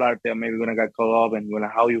him, Solarte. I'm maybe gonna get called up, and we're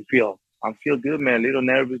like, "How you feel?" "I feel good, man. A little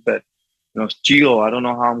nervous, but chill. I don't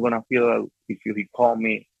know how I'm gonna feel if he called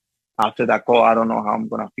me after that call. I don't know how I'm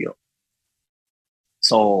gonna feel."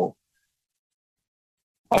 So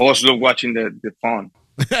I was watching the phone.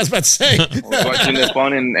 I was about to say. I was watching the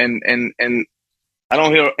phone, and I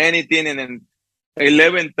don't hear anything. And then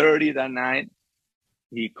 11:30 that night,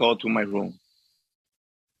 he called to my room.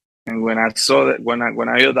 And when I saw that, when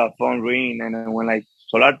I heard that phone ring, and I went like,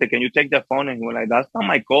 "Solarte, can you take the phone?" And he went like, "That's not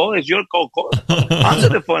my call. It's your call. Answer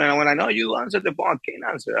the phone." And I went like, "No, you answer the phone. I can't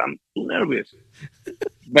answer. I'm too nervous."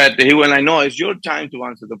 But he went like, "No, it's your time to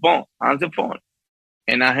answer the phone. Answer the phone."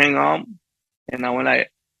 And I hang up, and I went like,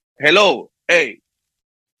 "Hello, hey,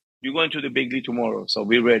 you're going to the big league tomorrow, so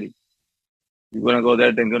be ready. You're gonna go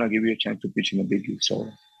there. They're gonna give you a chance to pitch in the big league."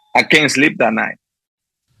 So I can't sleep that night.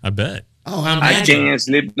 I bet. Oh, I can't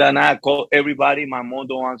sleep that night. I call everybody. My mom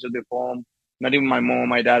don't answer the phone. Not even my mom,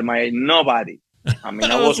 my dad, nobody. I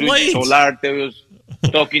mean, I was with Solarte. I was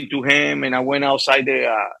talking to him, and I went outside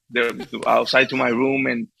outside to my room,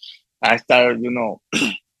 and I started,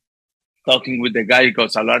 talking with the guy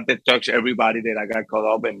because Solarte talks everybody that I got called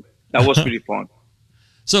up, and that was pretty fun.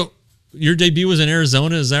 So your debut was in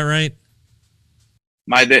Arizona, is that right?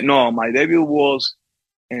 My debut was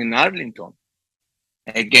in Arlington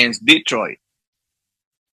against Detroit.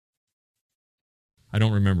 I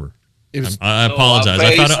don't remember. I apologize.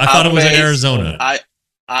 I thought it was in Arizona.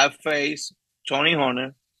 I faced Tony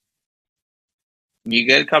Horner,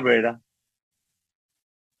 Miguel Cabrera,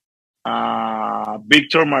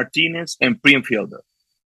 Victor Martinez, and Prinfielder.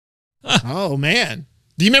 Oh man!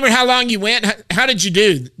 Do you remember how long you went? How did you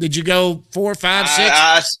do? Did you go 4, 5,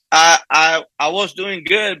 6? I was doing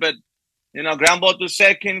good, but ground ball to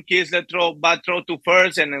second, Kisler bat throw to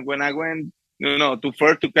first, and then when I went to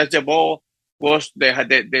first to catch the ball,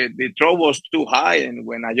 the throw was too high, and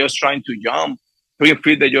when I just trying to jump,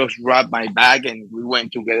 Prinfielder just grabbed my bag and we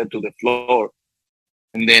went together to the floor.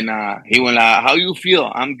 And then he went like, "How you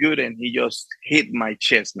feel?" "I'm good," and he just hit my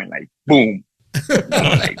chest, man, like boom.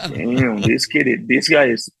 I'm like, damn, this guy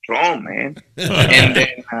is strong, man. And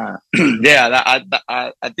then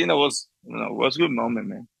I think that was was a good moment,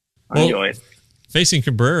 man. I enjoy it. Facing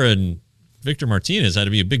Cabrera and Victor Martinez had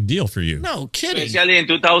to be a big deal for you. No kidding. Especially in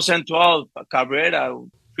 2012, Cabrera,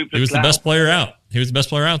 he was the best player out. He was the best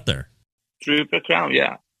player out there. Triple crown,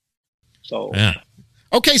 yeah. So yeah.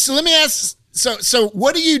 Okay, so let me ask. So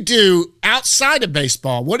what do you do outside of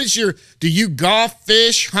baseball? Do you golf,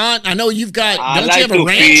 fish, hunt? I know you've got. Don't you have a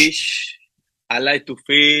ranch? Fish. I like to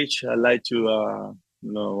fish. I like to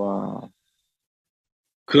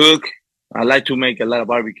cook. I like to make a lot of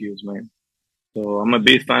barbecues, man. So I'm a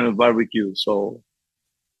big fan of barbecue. So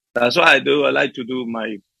that's what I do. I like to do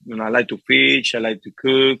I like to fish. I like to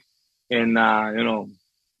cook. And,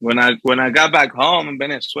 when I got back home in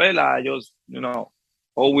Venezuela, I just,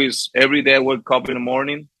 always every day I wake up in the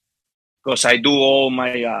morning because I do all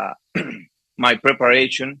my, my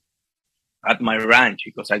preparation at my ranch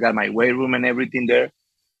because I got my weight room and everything there.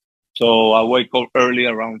 So I wake up early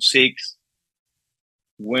around 6.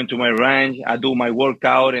 Went to my ranch, I do my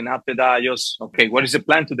workout, and after that, I just, okay, what is the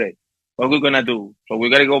plan today? What we're going to do? So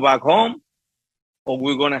we got to go back home, or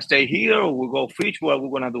we're going to stay here, or we go fish, what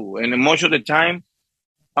we're going to do? And most of the time,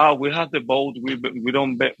 we have the boat. We've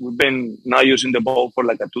been not using the boat for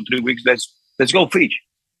like 2-3 weeks. Let's go fish.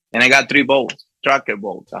 And I got 3 boats, tracker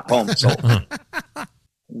boats at home. So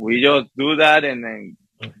we just do that and then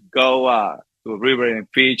go to a river and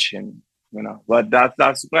fish and, but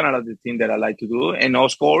that's one of the things that I like to do. And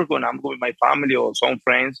of course, when I'm with my family or some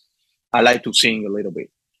friends, I like to sing a little bit.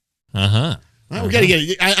 Well, we gotta get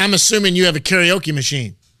it. I'm assuming you have a karaoke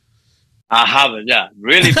machine. I have it, yeah,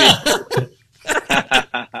 really big.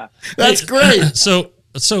 That's great. So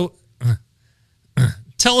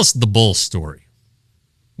tell us the bull story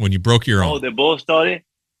when you broke your own. Oh, the bull story.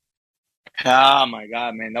 Oh my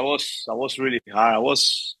God, man, that was really hard. I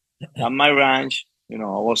was at my ranch. I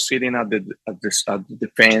was sitting at the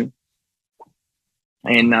fan,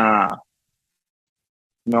 And I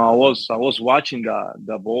was watching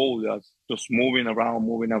the ball just moving around,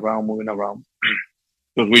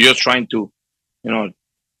 because we're just trying to,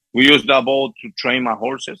 we use that ball to train my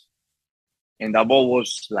horses, and that ball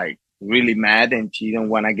was like really mad, and she didn't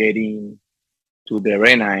want to get in to the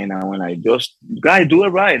arena. And when I just, guy, do it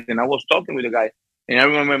right. And I was talking with the guy, and I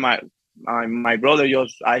remember my brother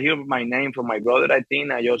I hear my name from my brother. I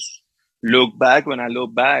think I just look back. When I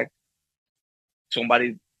look back,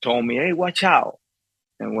 somebody told me, "Hey, watch out!"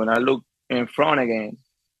 And when I looked in front again,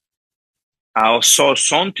 I saw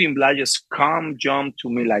something black just jump to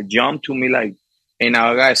me, and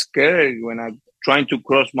I got scared when I trying to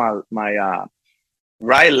cross my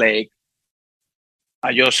right leg.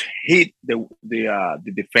 I just hit the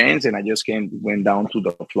defense, and I just went down to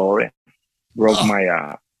the floor and broke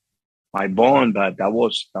my bone. But that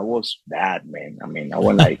was bad, man. I mean, I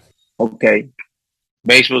was like, okay,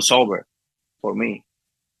 baseball's over for me.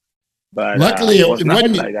 But luckily, it was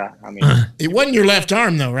nothing like that. I mean, it wasn't your left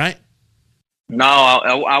arm, though, right? No,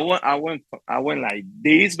 I went like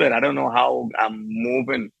this, but I don't know how I'm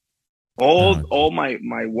moving. All my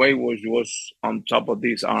weight was on top of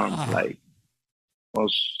this arm. Like,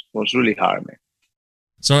 was really hard, man.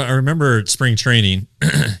 So I remember at spring training,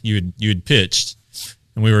 you had pitched,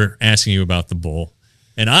 and we were asking you about the bull,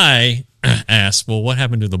 and I asked, "Well, what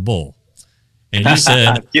happened to the bull?" And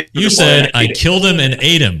you said, "I killed him and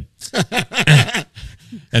ate him."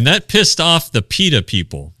 And that pissed off the PETA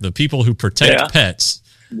people, the people who protect pets.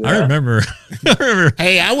 Yeah. I remember.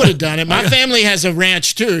 Hey, I would have done it. My family has a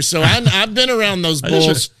ranch too, so I've been around those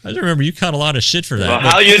bulls. I just remember you caught a lot of shit for that. Well,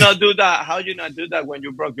 how you not do that? How you not do that when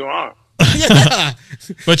you broke your arm? Yeah.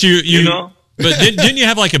 But you know. But didn't you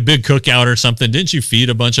have like a big cookout or something? Didn't you feed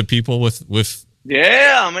a bunch of people with?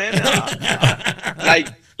 Yeah, man.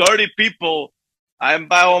 Like 30 people. I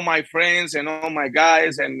invite all my friends and all my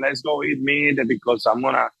guys, and let's go eat meat because I'm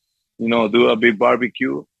gonna, do a big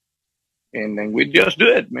barbecue, and then we just do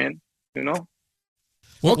it, man.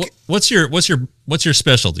 What's your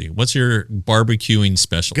specialty? What's your barbecuing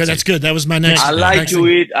specialty? Good, that's good. That was my next. I like to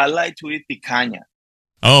eat picanha.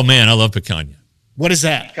 Oh man, I love picanha. What is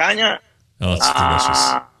that? Picanha. Oh, it's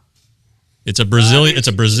delicious. It's a Brazilian. It's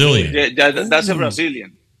a Brazilian. That's a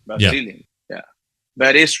Brazilian. Yeah,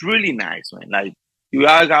 but it's really nice, man. Like. You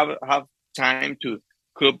have time to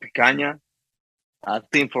cook picanha. I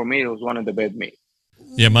think for me, it was one of the best meats.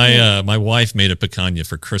 Yeah, my wife made a picanha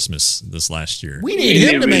for Christmas this last year. We need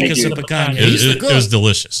him to make us a picanha. It was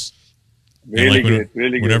delicious. Really good.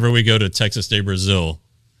 Whenever we go to Texas de Brazil,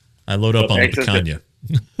 I load up on the picanha.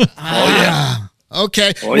 Oh yeah.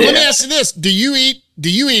 Okay. Well, let me ask you this: Do you eat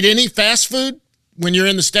any fast food when you're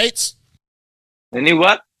in the States? Any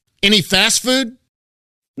what? Any fast food?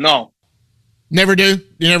 No. Never do?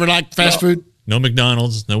 You never like fast food? No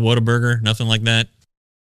McDonald's, no Whataburger, nothing like that?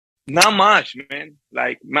 Not much, man.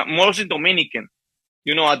 Like, mostly Dominican.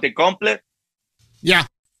 At the complex. Yeah.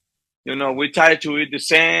 We try to eat the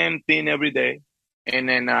same thing every day. And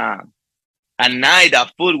then at night, the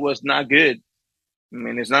food was not good. I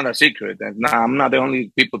mean, it's not a secret. I'm not the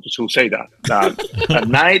only people who say that. At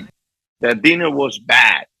night, the dinner was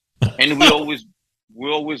bad. And we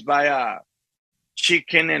always buy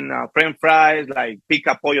chicken and French fries, like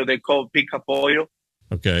pica pollo. They call pica pollo.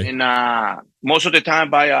 Okay. And most of the time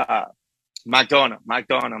by McDonald's.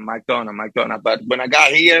 But when I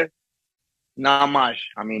got here, not much.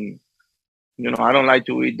 I mean, I don't like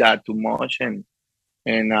to eat that too much. And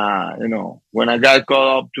when I got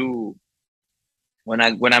called up to when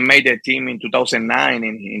I made the team in 2009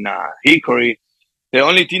 in Hickory, the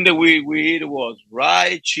only thing that we eat was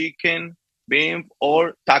rice, chicken, beef,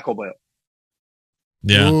 or Taco Bell.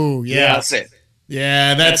 Yeah. Ooh, yeah. That's it.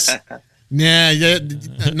 Yeah, that's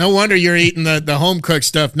no wonder you're eating the home cooked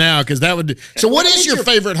stuff now, because that would. So, what is your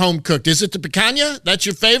favorite home cooked? Is it the picanha? That's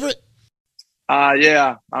your favorite?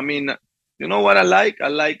 Yeah. I mean, you know what I like? I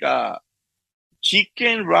like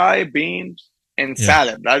chicken, rice, beans, and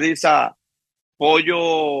salad. That is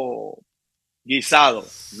pollo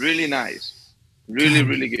guisado. Really nice. Really,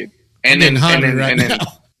 really good. And then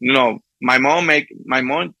my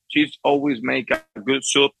mom, she's always make a good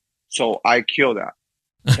soup, so I kill that.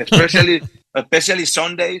 Especially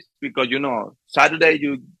Sundays, because Saturday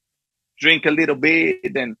you drink a little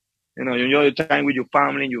bit and you enjoy your time with your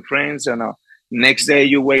family and your friends, and next day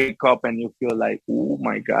you wake up and you feel like, oh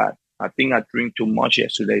my God, I think I drank too much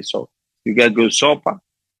yesterday. So you get good sopa,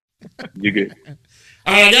 you're good.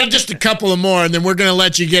 All right, I got just a couple of more, and then we're going to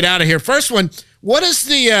let you get out of here. First one, what is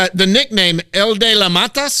the nickname El de la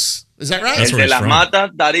Matas? Is that right? El de la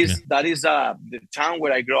Matas, that is the town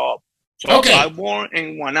where I grew up. So I was born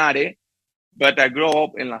in Guanare, But I grew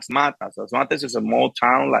up in Las Matas. Las Matas is a small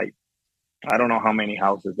town. Like, I don't know how many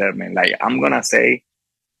houses there, man. Like, I'm going to say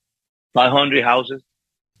 500 houses.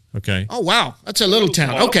 Okay. Oh, wow. That's a little town.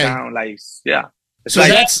 Small Okay. Town, like, yeah. It's So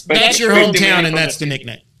like that's your 50 hometown, minutes and that's the from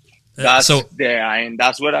nickname. That's So- there, and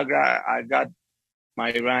that's what I got. I got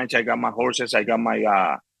my ranch. I got my horses. I got my,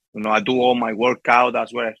 I do all my workout.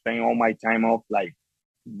 That's where I spend all my time off. Like,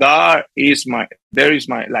 that is my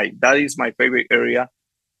favorite area,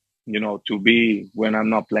 to be when I'm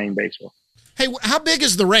not playing baseball. Hey, how big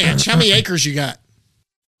is the ranch? How many acres you got?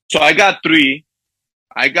 So I got 3.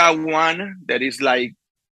 I got one that is like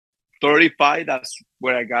 35. That's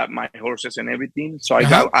where I got my horses and everything. So I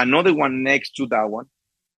got another one next to that one.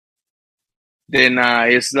 Then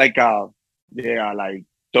it's like like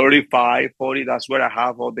 35, 40. That's where I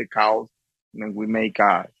have all the cows. And then we make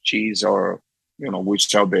cheese, or we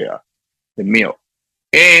sell the milk.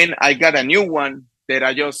 And I got a new one that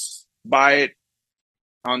I just buy it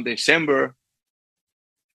on December.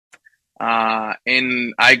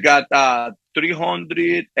 And I got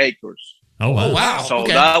 300 acres. Oh, wow. Oh, wow. So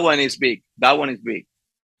Okay. that one is big.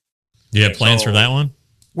 You have plans for that one?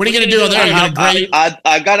 What are you going to do over there? You're going to grade?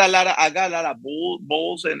 I got a lot of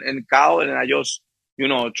bulls and cow, and I just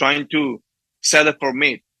trying to sell it for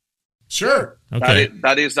meat. Sure. Okay.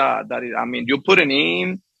 That is. I mean, you put it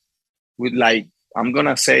in with, like, I'm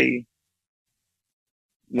gonna say,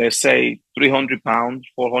 let's say 300 pounds,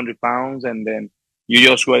 400 pounds, and then you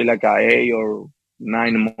just wait like 8 or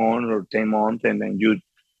 9 months or 10 months, and then you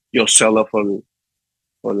sell it for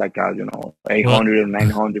like 800 or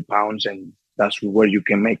 900 pounds, and that's where you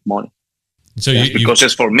can make money. So because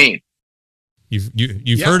it's for me.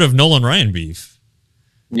 You've heard of Nolan Ryan beef?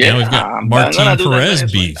 Yeah, Now we've got Martin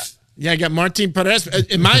Perez beef. Yeah, I got Martin Perez.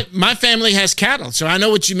 My family has cattle, so I know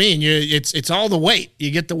what you mean. It's all the weight.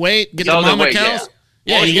 You get the weight, get the mama cows.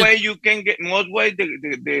 Yeah, you can get most weight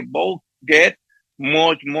they both get,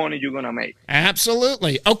 much money you're gonna make.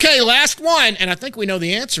 Absolutely. Okay, last one, and I think we know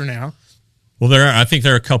the answer now. Well, I think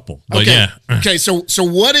there are a couple, but okay. yeah. Okay, so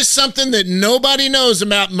what is something that nobody knows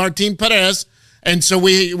about Martin Perez? And so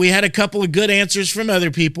we had a couple of good answers from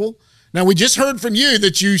other people. Now, we just heard from you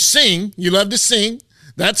that you sing. You love to sing.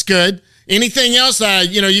 That's good. Anything else?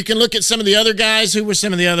 You can look at some of the other guys. Who were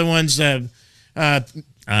some of the other ones? I don't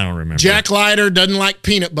remember. Jack Leiter doesn't like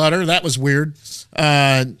peanut butter. That was weird.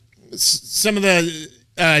 Some of the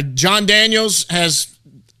John Daniels has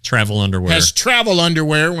travel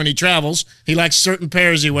underwear when he travels. He likes certain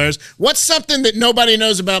pairs he wears. What's something that nobody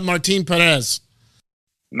knows about Martin Perez?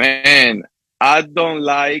 Man, I don't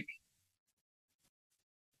like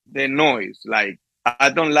the noise. Like, I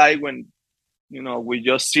don't like when we're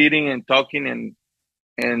just sitting and talking,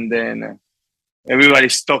 and then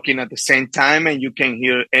everybody's talking at the same time, and you can't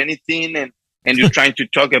hear anything, and you're trying to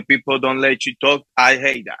talk and people don't let you talk. I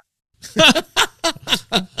hate that.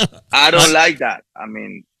 I don't like that. I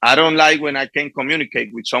mean, I don't like when I can't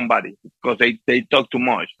communicate with somebody because they talk too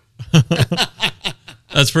much.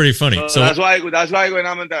 That's pretty funny. So that's why when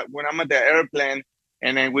I'm at the airplane,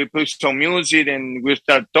 and then we put some music and we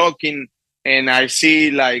start talking, and I see,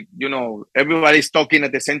 like, everybody's talking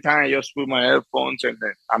at the same time. I just put my earphones, and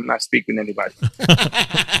then I'm not speaking to anybody.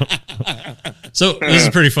 So this is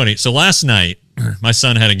pretty funny. So last night, my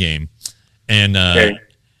son had a game, and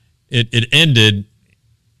it ended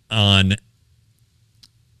on,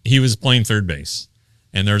 he was playing third base,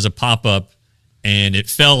 and there was a pop-up, and it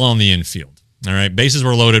fell on the infield. All right, bases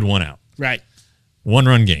were loaded, 1 out. Right.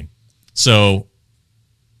 1-run game. So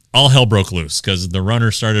all hell broke loose because the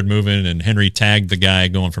runner started moving, and Henry tagged the guy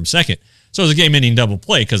going from second. So it was a game-ending double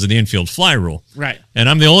play because of the infield fly rule. Right. And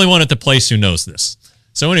I'm the only one at the place who knows this.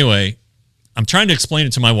 So anyway, I'm trying to explain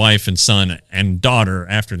it to my wife and son and daughter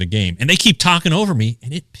after the game, and they keep talking over me,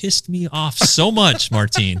 and it pissed me off so much,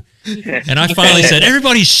 Martin. And I finally said,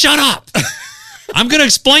 "Everybody shut up. I'm going to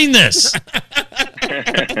explain this."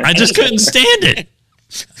 I just couldn't stand it.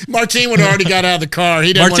 Martin would have already got out of the car.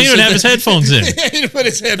 Martin would have his headphones in. He'd put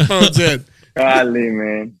his headphones in. Golly,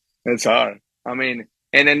 man, it's hard. I mean,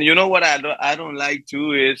 and then you know what I don't like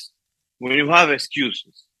too is when you have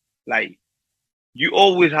excuses. Like, you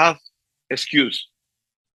always have excuse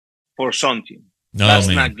for something. No, that's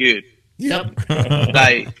man. not good. Yep.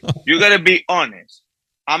 Like, you gotta be honest.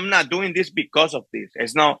 I'm not doing this because of this.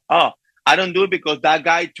 It's not. Oh, I don't do it because that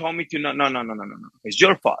guy told me to. No. It's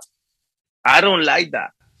your fault. I don't like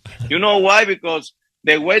that. You know why? Because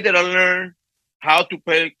the way that I learned how to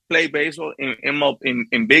play baseball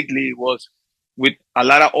in big league was with a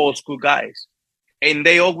lot of old school guys, and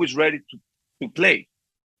they always ready to play.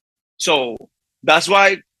 So that's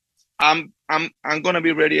why I'm gonna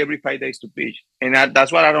be ready every 5 days to pitch, and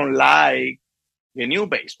that's what I don't like the new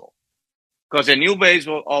baseball. Because the new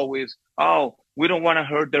baseball always, oh, we don't want to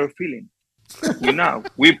hurt their feelings. You know,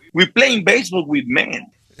 we playing baseball with men.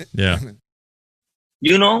 Yeah.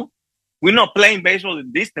 You know, we're not playing baseball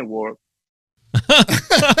in Disney World. You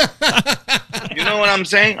know what I'm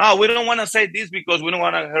saying? Oh, we don't want to say this because we don't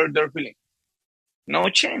want to hurt their feelings. No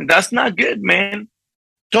chance. That's not good, man.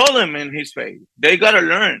 Told him in his face. They got to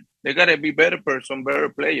learn. They got to be better person, better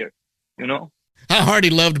player. You know? How hard he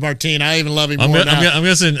loved Martin. I even love him more now. I'm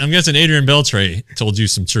guessing Adrian Beltre told you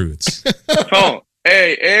some truths. So,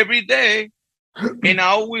 hey, every day, and I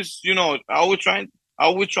always, you know, I was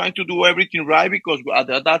trying to do everything right because at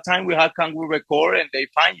that time we had Can We Record and they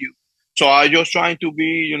find you. So I just trying to be,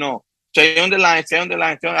 you know, stay on the line.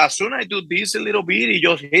 As soon as I do this a little bit, it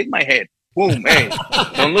just hit my head. Boom, hey,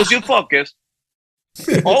 don't lose your focus.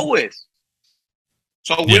 Always.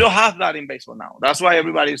 So we don't have that in baseball now. That's why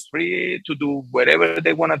everybody is free to do whatever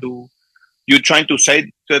they want to do. You're trying to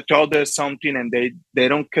tell them something and they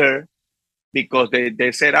don't care because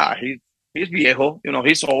they said, he's viejo, you know,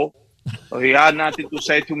 he's old. So he had nothing to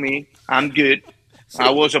say to me. I'm good. I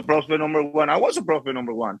was a prospect number one. I was a prospect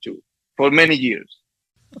number one too for many years.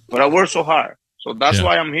 But I worked so hard. So that's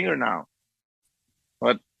why I'm here now.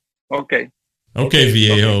 But okay,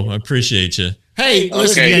 Viejo, I appreciate you. Hey,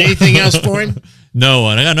 listen, you got anything else for him? No,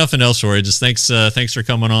 I got nothing else for you. Just thanks for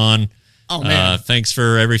coming on. Oh, man. Thanks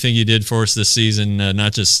for everything you did for us this season.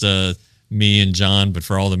 Not just me and John, but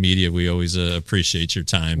for all the media. We always appreciate your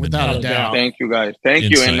time. Without a doubt. Thank you, guys. Thank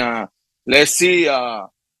you. And let's see.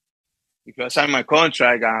 If I sign my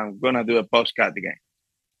contract, I'm going to do a postcard again.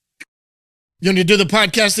 You're going to do the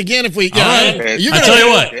podcast again if we... All right. I tell you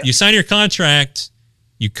what. You sign your contract,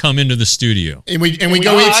 you come into the studio. And we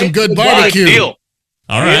go eat some good barbecue. Deal.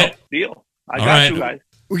 All right. Deal. I got you guys.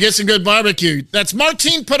 We get some good barbecue. That's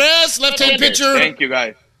Martin Perez, left-hand pitcher. Thank you,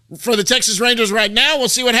 guys. For the Texas Rangers right now. We'll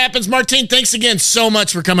see what happens. Martin, thanks again so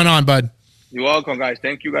much for coming on, bud. You're welcome, guys.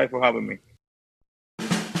 Thank you guys for having me.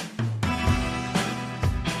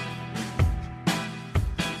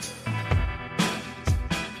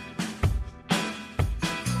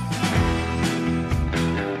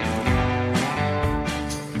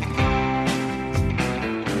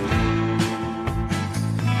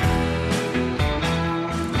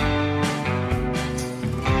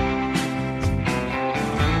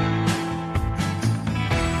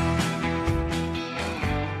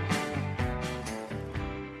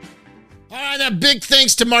 Big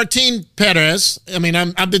thanks to Martin Perez. I mean,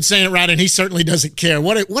 I've been saying it right, and he certainly doesn't care.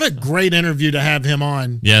 What a great interview to have him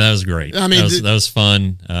on. Yeah, that was great. I mean, that was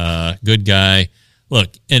fun. Good guy.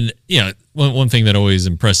 Look, and you know, one thing that always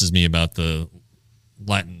impresses me about the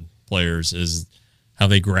Latin players is how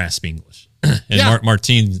they grasp English. And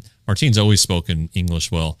Martin's always spoken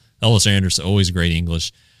English well. Ellis Anderson, always great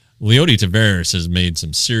English. Leody Taveras has made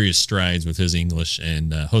some serious strides with his English,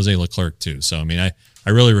 and Jose Leclerc too. So I mean, I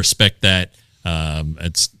really respect that.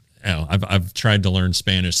 It's, you know, I've tried to learn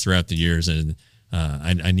Spanish throughout the years, and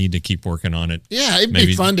I need to keep working on it. Yeah, it'd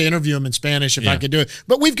be fun to interview him in Spanish if I could do it.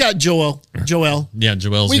 But we've got Joel. Yeah,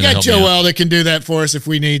 Joel's. We got Joel that can do that for us if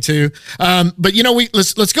we need to. But you know,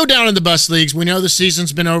 let's go down in the bus leagues. We know the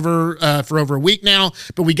season's been over for over a week now,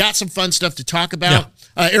 but we got some fun stuff to talk about.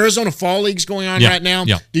 Arizona Fall League's going on right now.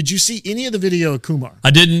 Yeah. Did you see any of the video of Kumar?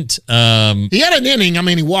 I didn't. He had an inning. I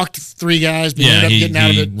mean, he walked 3 guys, but ended up getting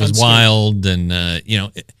out of it. He was wild, and you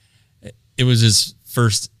know, it was his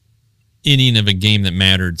first inning of a game that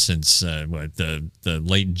mattered since the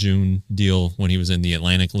late June deal when he was in the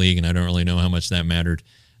Atlantic League, and I don't really know how much that mattered.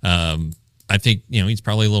 I think, you know, he's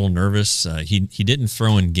probably a little nervous. He didn't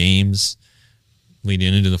throw in games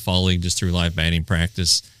leading into the Fall League just through live batting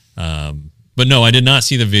practice. But no, I did not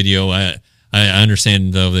see the video. I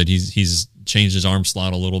understand though that he's changed his arm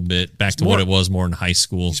slot a little bit back to what it was more in high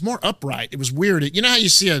school. He's more upright. It was weird. You know how you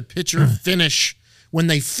see a pitcher finish, when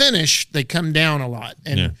they finish, they come down a lot.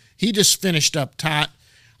 And he just finished up tight.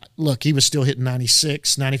 Look, he was still hitting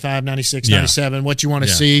 96, 95, 96, 97. What you want to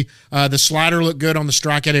see. The slider looked good on the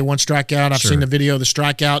strikeout. He had 1 strikeout. I've seen the video of the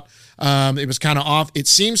strikeout. It was kind of off. It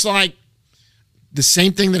seems like the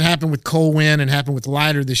same thing that happened with Cole Winn and happened with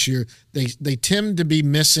Leiter this year. They tend to be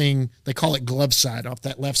missing, they call it glove side, off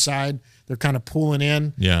that left side. They're kind of pulling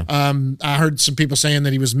in. Yeah. I heard some people saying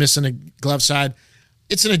that he was missing a glove side.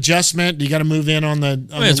 It's an adjustment. You got to move in on the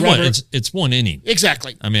rubber. It's 1 inning.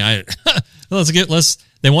 Exactly. I mean,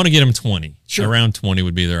 they want to get him 20. Sure. Around 20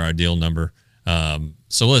 would be their ideal number.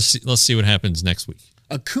 So let's see what happens next week.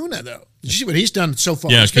 Acuna, though. Did you see what he's done so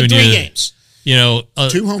far? Yeah, it's been 3 games. You know,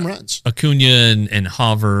 2 home runs. Acuna and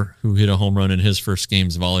Haver, who hit a home run in his first game,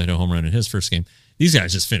 Zavala hit a home run in his first game. These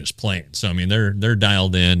guys just finished playing, so I mean they're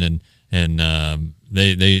dialed in, and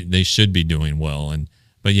they should be doing well.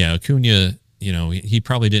 But yeah, Acuna, he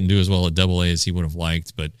probably didn't do as well at Double A as he would have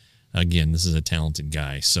liked. But again, this is a talented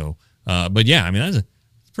guy. So, but yeah, I mean, that's a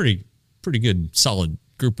pretty good, solid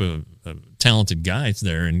group of talented guys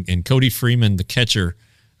there. And Cody Freeman, the catcher,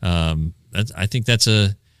 I think that's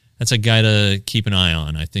a guy to keep an eye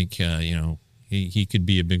on. I think he could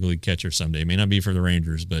be a big league catcher someday. It may not be for the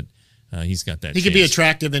Rangers, but he's got that. He could be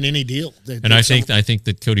attractive in any deal. And I think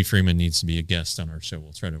that Cody Freeman needs to be a guest on our show.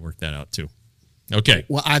 We'll try to work that out too. Okay.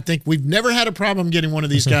 Well, I think we've never had a problem getting one of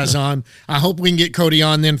these guys on. I hope we can get Cody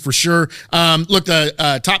on then for sure. Look,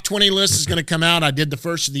 the top 20 list is going to come out. I did the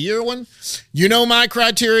first of the year one. You know my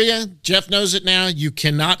criteria. Jeff knows it now. You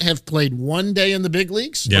cannot have played one day in the big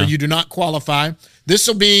leagues or you do not qualify. This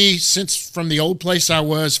will be, since from the old place I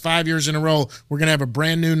was 5 years in a row, we're going to have a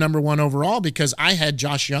brand new number 1 overall because I had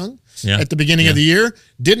Josh Young at the beginning of the year.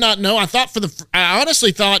 Did not know. I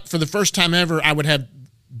honestly thought for the first time ever I would have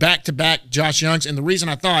back-to-back Josh Youngs, and the reason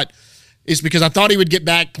I thought is because I thought he would get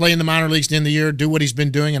back, play in the minor leagues at the end of the year, do what he's been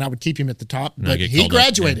doing, and I would keep him at the top. But he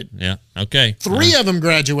graduated. Yeah. Okay. 3 of them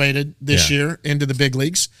graduated this year into the big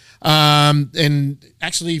leagues, and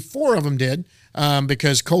actually 4 of them did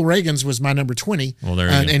because Cole Reagans was my number 20,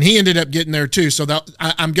 and he ended up getting there too. So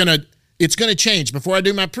it's going to change. Before I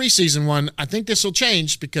do my preseason one, I think this will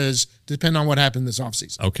change because depending on what happened this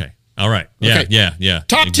offseason. Okay. All right. Yeah, okay. Yeah.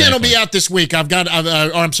 Top 10 will be out this week.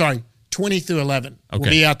 I'm sorry, 20 through 11 will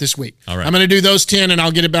be out this week. All right. I'm going to do those 10, and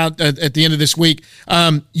I'll get about at the end of this week.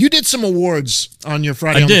 You did some awards on your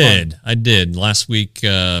Friday on the Farm. I did. Last week,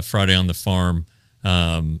 Friday on the Farm,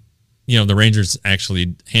 the Rangers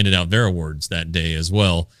actually handed out their awards that day as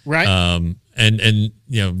well. Right. And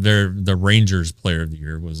the Rangers Player of the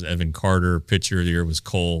Year was Evan Carter. Pitcher of the Year was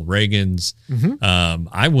Cole Reagans. Mm-hmm.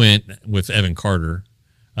 I went with Evan Carter.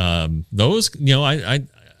 Those,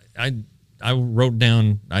 I wrote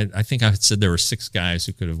down, I think I said there were 6 guys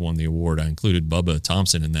who could have won the award. I included Bubba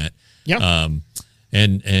Thompson in that. Yeah.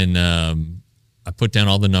 I put down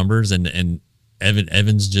all the numbers and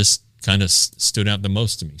Evans just kind of stood out the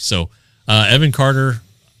most to me. So, Evan Carter,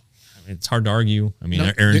 it's hard to argue. I mean,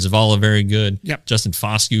 Aaron Zavala, very good. Yep. Justin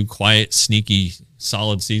Foscue, quiet, sneaky,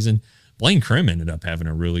 solid season. Blaine Krim ended up having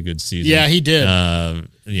a really good season. Yeah, he did.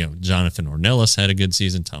 Jonathan Ornelas had a good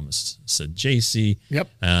season. Thomas Sajaci. Yep.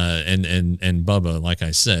 And Bubba, like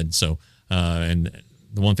I said. So, and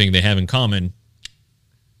the one thing they have in common,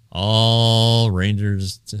 all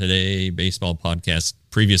Rangers Today baseball podcast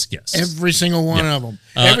previous guests. Every single one of them.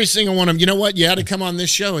 Every single one of them. You know what? You had to come on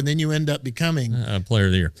this show, and then you end up becoming a Player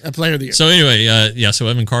of the Year. A Player of the Year. So anyway, so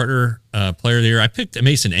Evan Carter, Player of the Year. I picked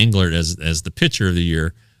Mason Englert as the Pitcher of the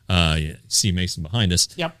Year. See Mason behind us.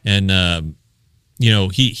 Yep. And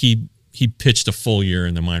he pitched a full year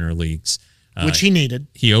in the minor leagues, which he needed.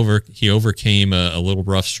 He overcame a little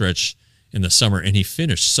rough stretch in the summer, and he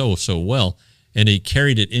finished so well, and he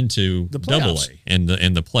carried it into Double A and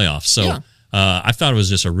the playoffs. So I thought it was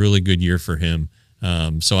just a really good year for him.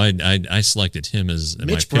 So I selected him as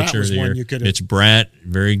my Pitcher of the Year. Mitch Bratt,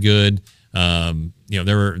 very good.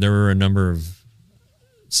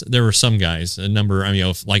 There were some guys,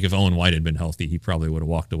 if Owen White had been healthy, he probably would have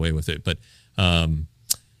walked away with it. But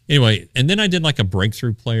anyway, and then I did like a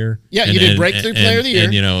breakthrough player. Yeah, you did breakthrough player of the year.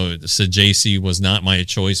 And, Sajaci was not my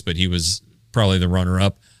choice, but he was probably the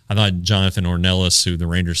runner-up. I thought Jonathan Ornelas, who the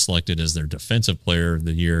Rangers selected as their defensive player of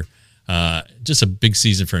the year, just a big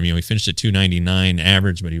season for him. He finished at 299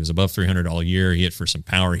 average, but he was above 300 all year. He hit for some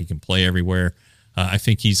power. He can play everywhere. I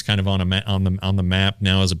think he's kind of on the map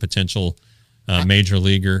now as a potential major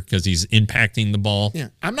leaguer because he's impacting the ball. Yeah,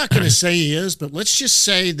 I'm not going to say he is, but let's just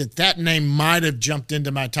say that name might have jumped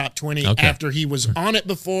into my top 20 after he was on it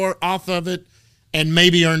before, off of it, and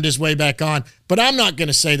maybe earned his way back on. But I'm not going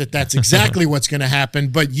to say that that's exactly what's going to happen.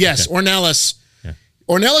 But yes, Ornelas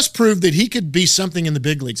proved that he could be something in the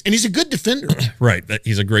big leagues, and he's a good defender. Right,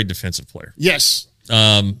 he's a great defensive player. Yes.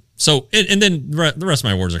 So and then the rest of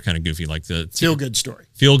my awards are kind of goofy, like the feel-good story.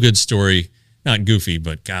 Feel-good story. Not goofy,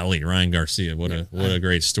 but golly, Ryan Garcia, what a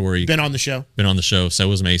great story. Been on the show. So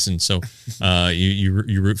was Mason. So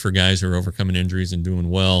you root for guys who are overcoming injuries and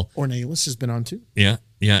doing well. Ornelas has been on too. Yeah.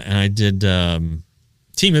 And I did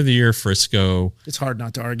Team of the Year, Frisco. It's hard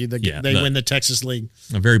not to argue. They win the Texas League.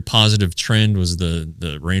 A very positive trend was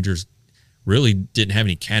the Rangers really didn't have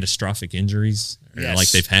any catastrophic injuries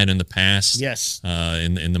like they've had in the past. Yes.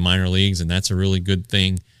 In the minor leagues, and that's a really good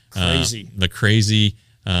thing. Crazy.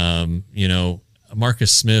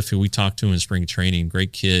 Marcus Smith, who we talked to in spring training,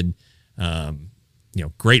 great kid,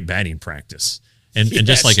 great batting practice and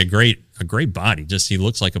just like a great body. Just, he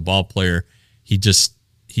looks like a ball player. He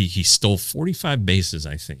stole 45 bases,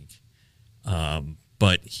 I think,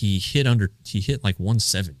 but he hit like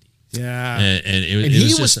 170. Yeah. And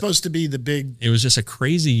he was supposed to be the big. It was just a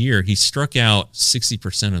crazy year. He struck out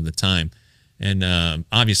 60% of the time. And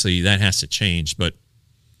obviously that has to change, but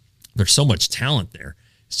there's so much talent there.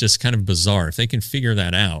 It's just kind of bizarre. If they can figure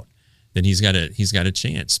that out, then he's got a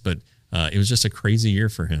chance. But it was just a crazy year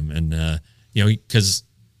for him. And,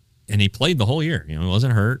 and he played the whole year. He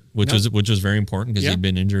wasn't hurt, which was very important because he'd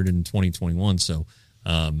been injured in 2021. So,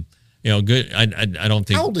 good. I don't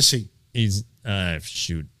think. How old is he? He's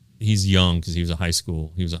he's young because he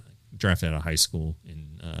was drafted out of high school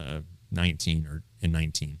in 19.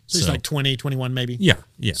 So he's like 20, 21 maybe. Yeah.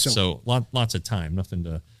 So lots of time. Nothing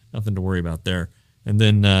to worry about there. And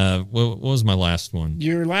then what was my last one?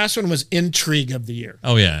 Your last one was Intrigue of the Year.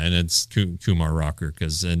 Oh yeah, and it's Kumar Rocker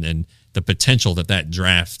because and the potential that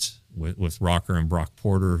draft with Rocker and Brock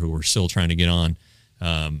Porter, who are still trying to get on.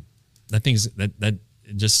 I think that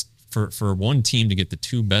just for one team to get the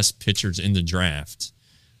two best pitchers in the draft,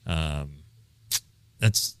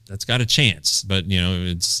 that's got a chance. But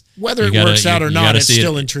it's whether it works out or not, it's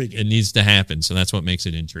still intriguing. It needs to happen, so that's what makes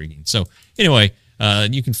it intriguing. So anyway,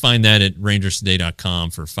 you can find that at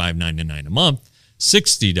rangerstoday.com for $5.99 a month,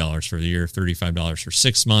 $60 for the year, $35 for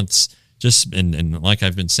 6 months. And like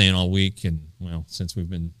I've been saying all week, and since we've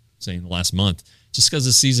been saying the last month, just because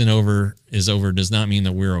the season is over does not mean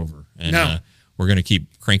that we're over. And we're going to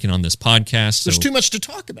keep cranking on this podcast. There's too much to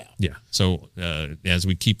talk about. Yeah. So as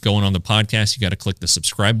we keep going on the podcast, you got to click the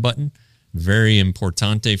subscribe button. Very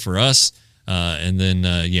importante for us. And then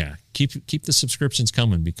keep the subscriptions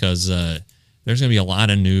coming because there's going to be a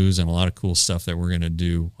lot of news and a lot of cool stuff that we're going to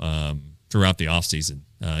do throughout the off season.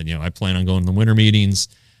 I plan on going to the winter meetings.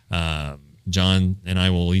 John and I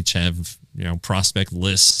will each have prospect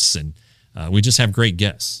lists, and we just have great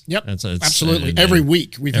guests. Yep, absolutely. Every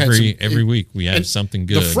week every week we have something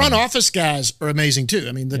good. The front office guys are amazing too.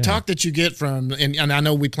 I mean, the talk that you get from, and I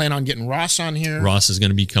know we plan on getting Ross on here. Ross is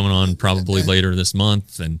going to be coming on probably later this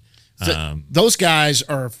month, and those guys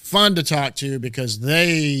are fun to talk to because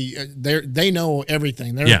they know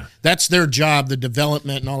everything. That's their job, the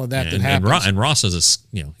development and all of that happens. And Ross is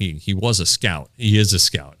he was a scout. He is a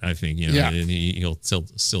scout. I think and he'll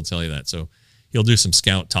still tell you that. So he'll do some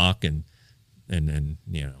scout talk and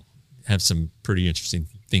have some pretty interesting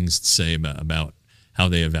things to say about how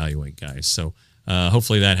they evaluate guys. So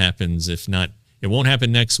hopefully that happens. If not, it won't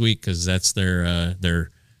happen next week because that's their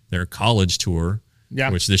college tour. Yeah.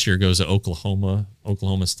 Which this year goes to Oklahoma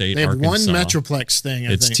State, they have Arkansas. One Metroplex thing,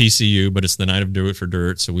 I think. It's TCU, but it's the night of Do It for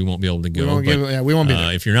Dirt, so we won't be able to go. We won't be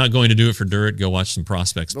there. If you're not going to Do It for Dirt, go watch some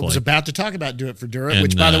prospects play. I was about to talk about Do It for Dirt,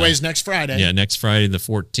 which, by the way, is next Friday. Yeah, next Friday, the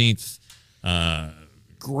 14th.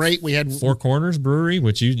 Great. We had Four Corners Brewery,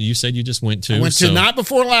 which you said you just went to. I went to, not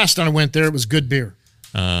before last time I went there. It was good beer.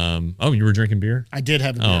 You were drinking beer? I did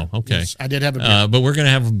have a beer. Oh, okay. Yes, I did have a beer. But we're going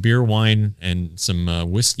to have beer, wine, and some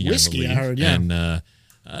whiskey, I believe. I heard, yeah. And,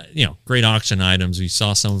 great auction items. We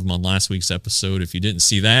saw some of them on last week's episode. If you didn't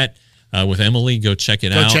see that with Emily, go check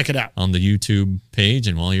it out. Check it out on the YouTube page.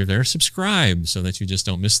 And while you're there, subscribe so that you just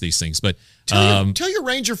don't miss these things. But tell your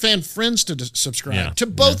Ranger fan friends to subscribe to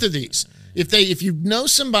both of these. If you know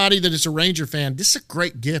somebody that is a Ranger fan, this is a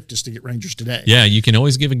great gift just to get Rangers Today. Yeah, you can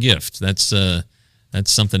always give a gift. That's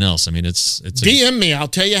something else. I mean, it's DM me. I'll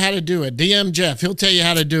tell you how to do it. DM Jeff. He'll tell you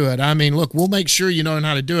how to do it. I mean, look, we'll make sure you know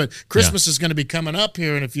how to do it. Christmas is going to be coming up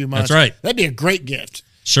here in a few months. That's right. That'd be a great gift.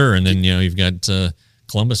 Sure. And then, you've got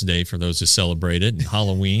Columbus Day for those who celebrate it, and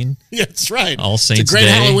Halloween. Yeah, that's right. All Saints Day. It's a great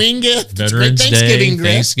Halloween gift. Veterans it's a great Thanksgiving Day,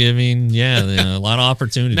 Thanksgiving. Yeah, a lot of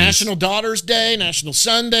opportunities. National Daughters Day, National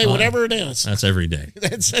Sunday, whatever it is. That's every day,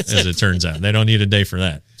 as it turns out. They don't need a day for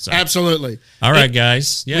that. So. Absolutely. All right,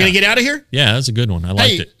 guys. Yeah. We're going to get out of here? Yeah, that's a good one. I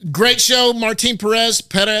liked it. Great show. Martin Perez.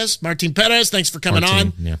 Thanks for coming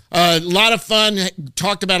on. Yeah. A lot of fun.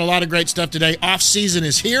 Talked about a lot of great stuff today. Off season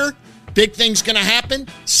is here. Big things going to happen.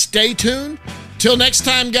 Stay tuned. Till next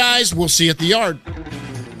time, guys, we'll see you at the yard.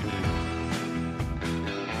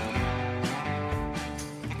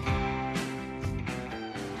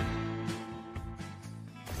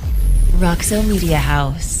 Roxo Media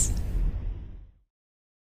House.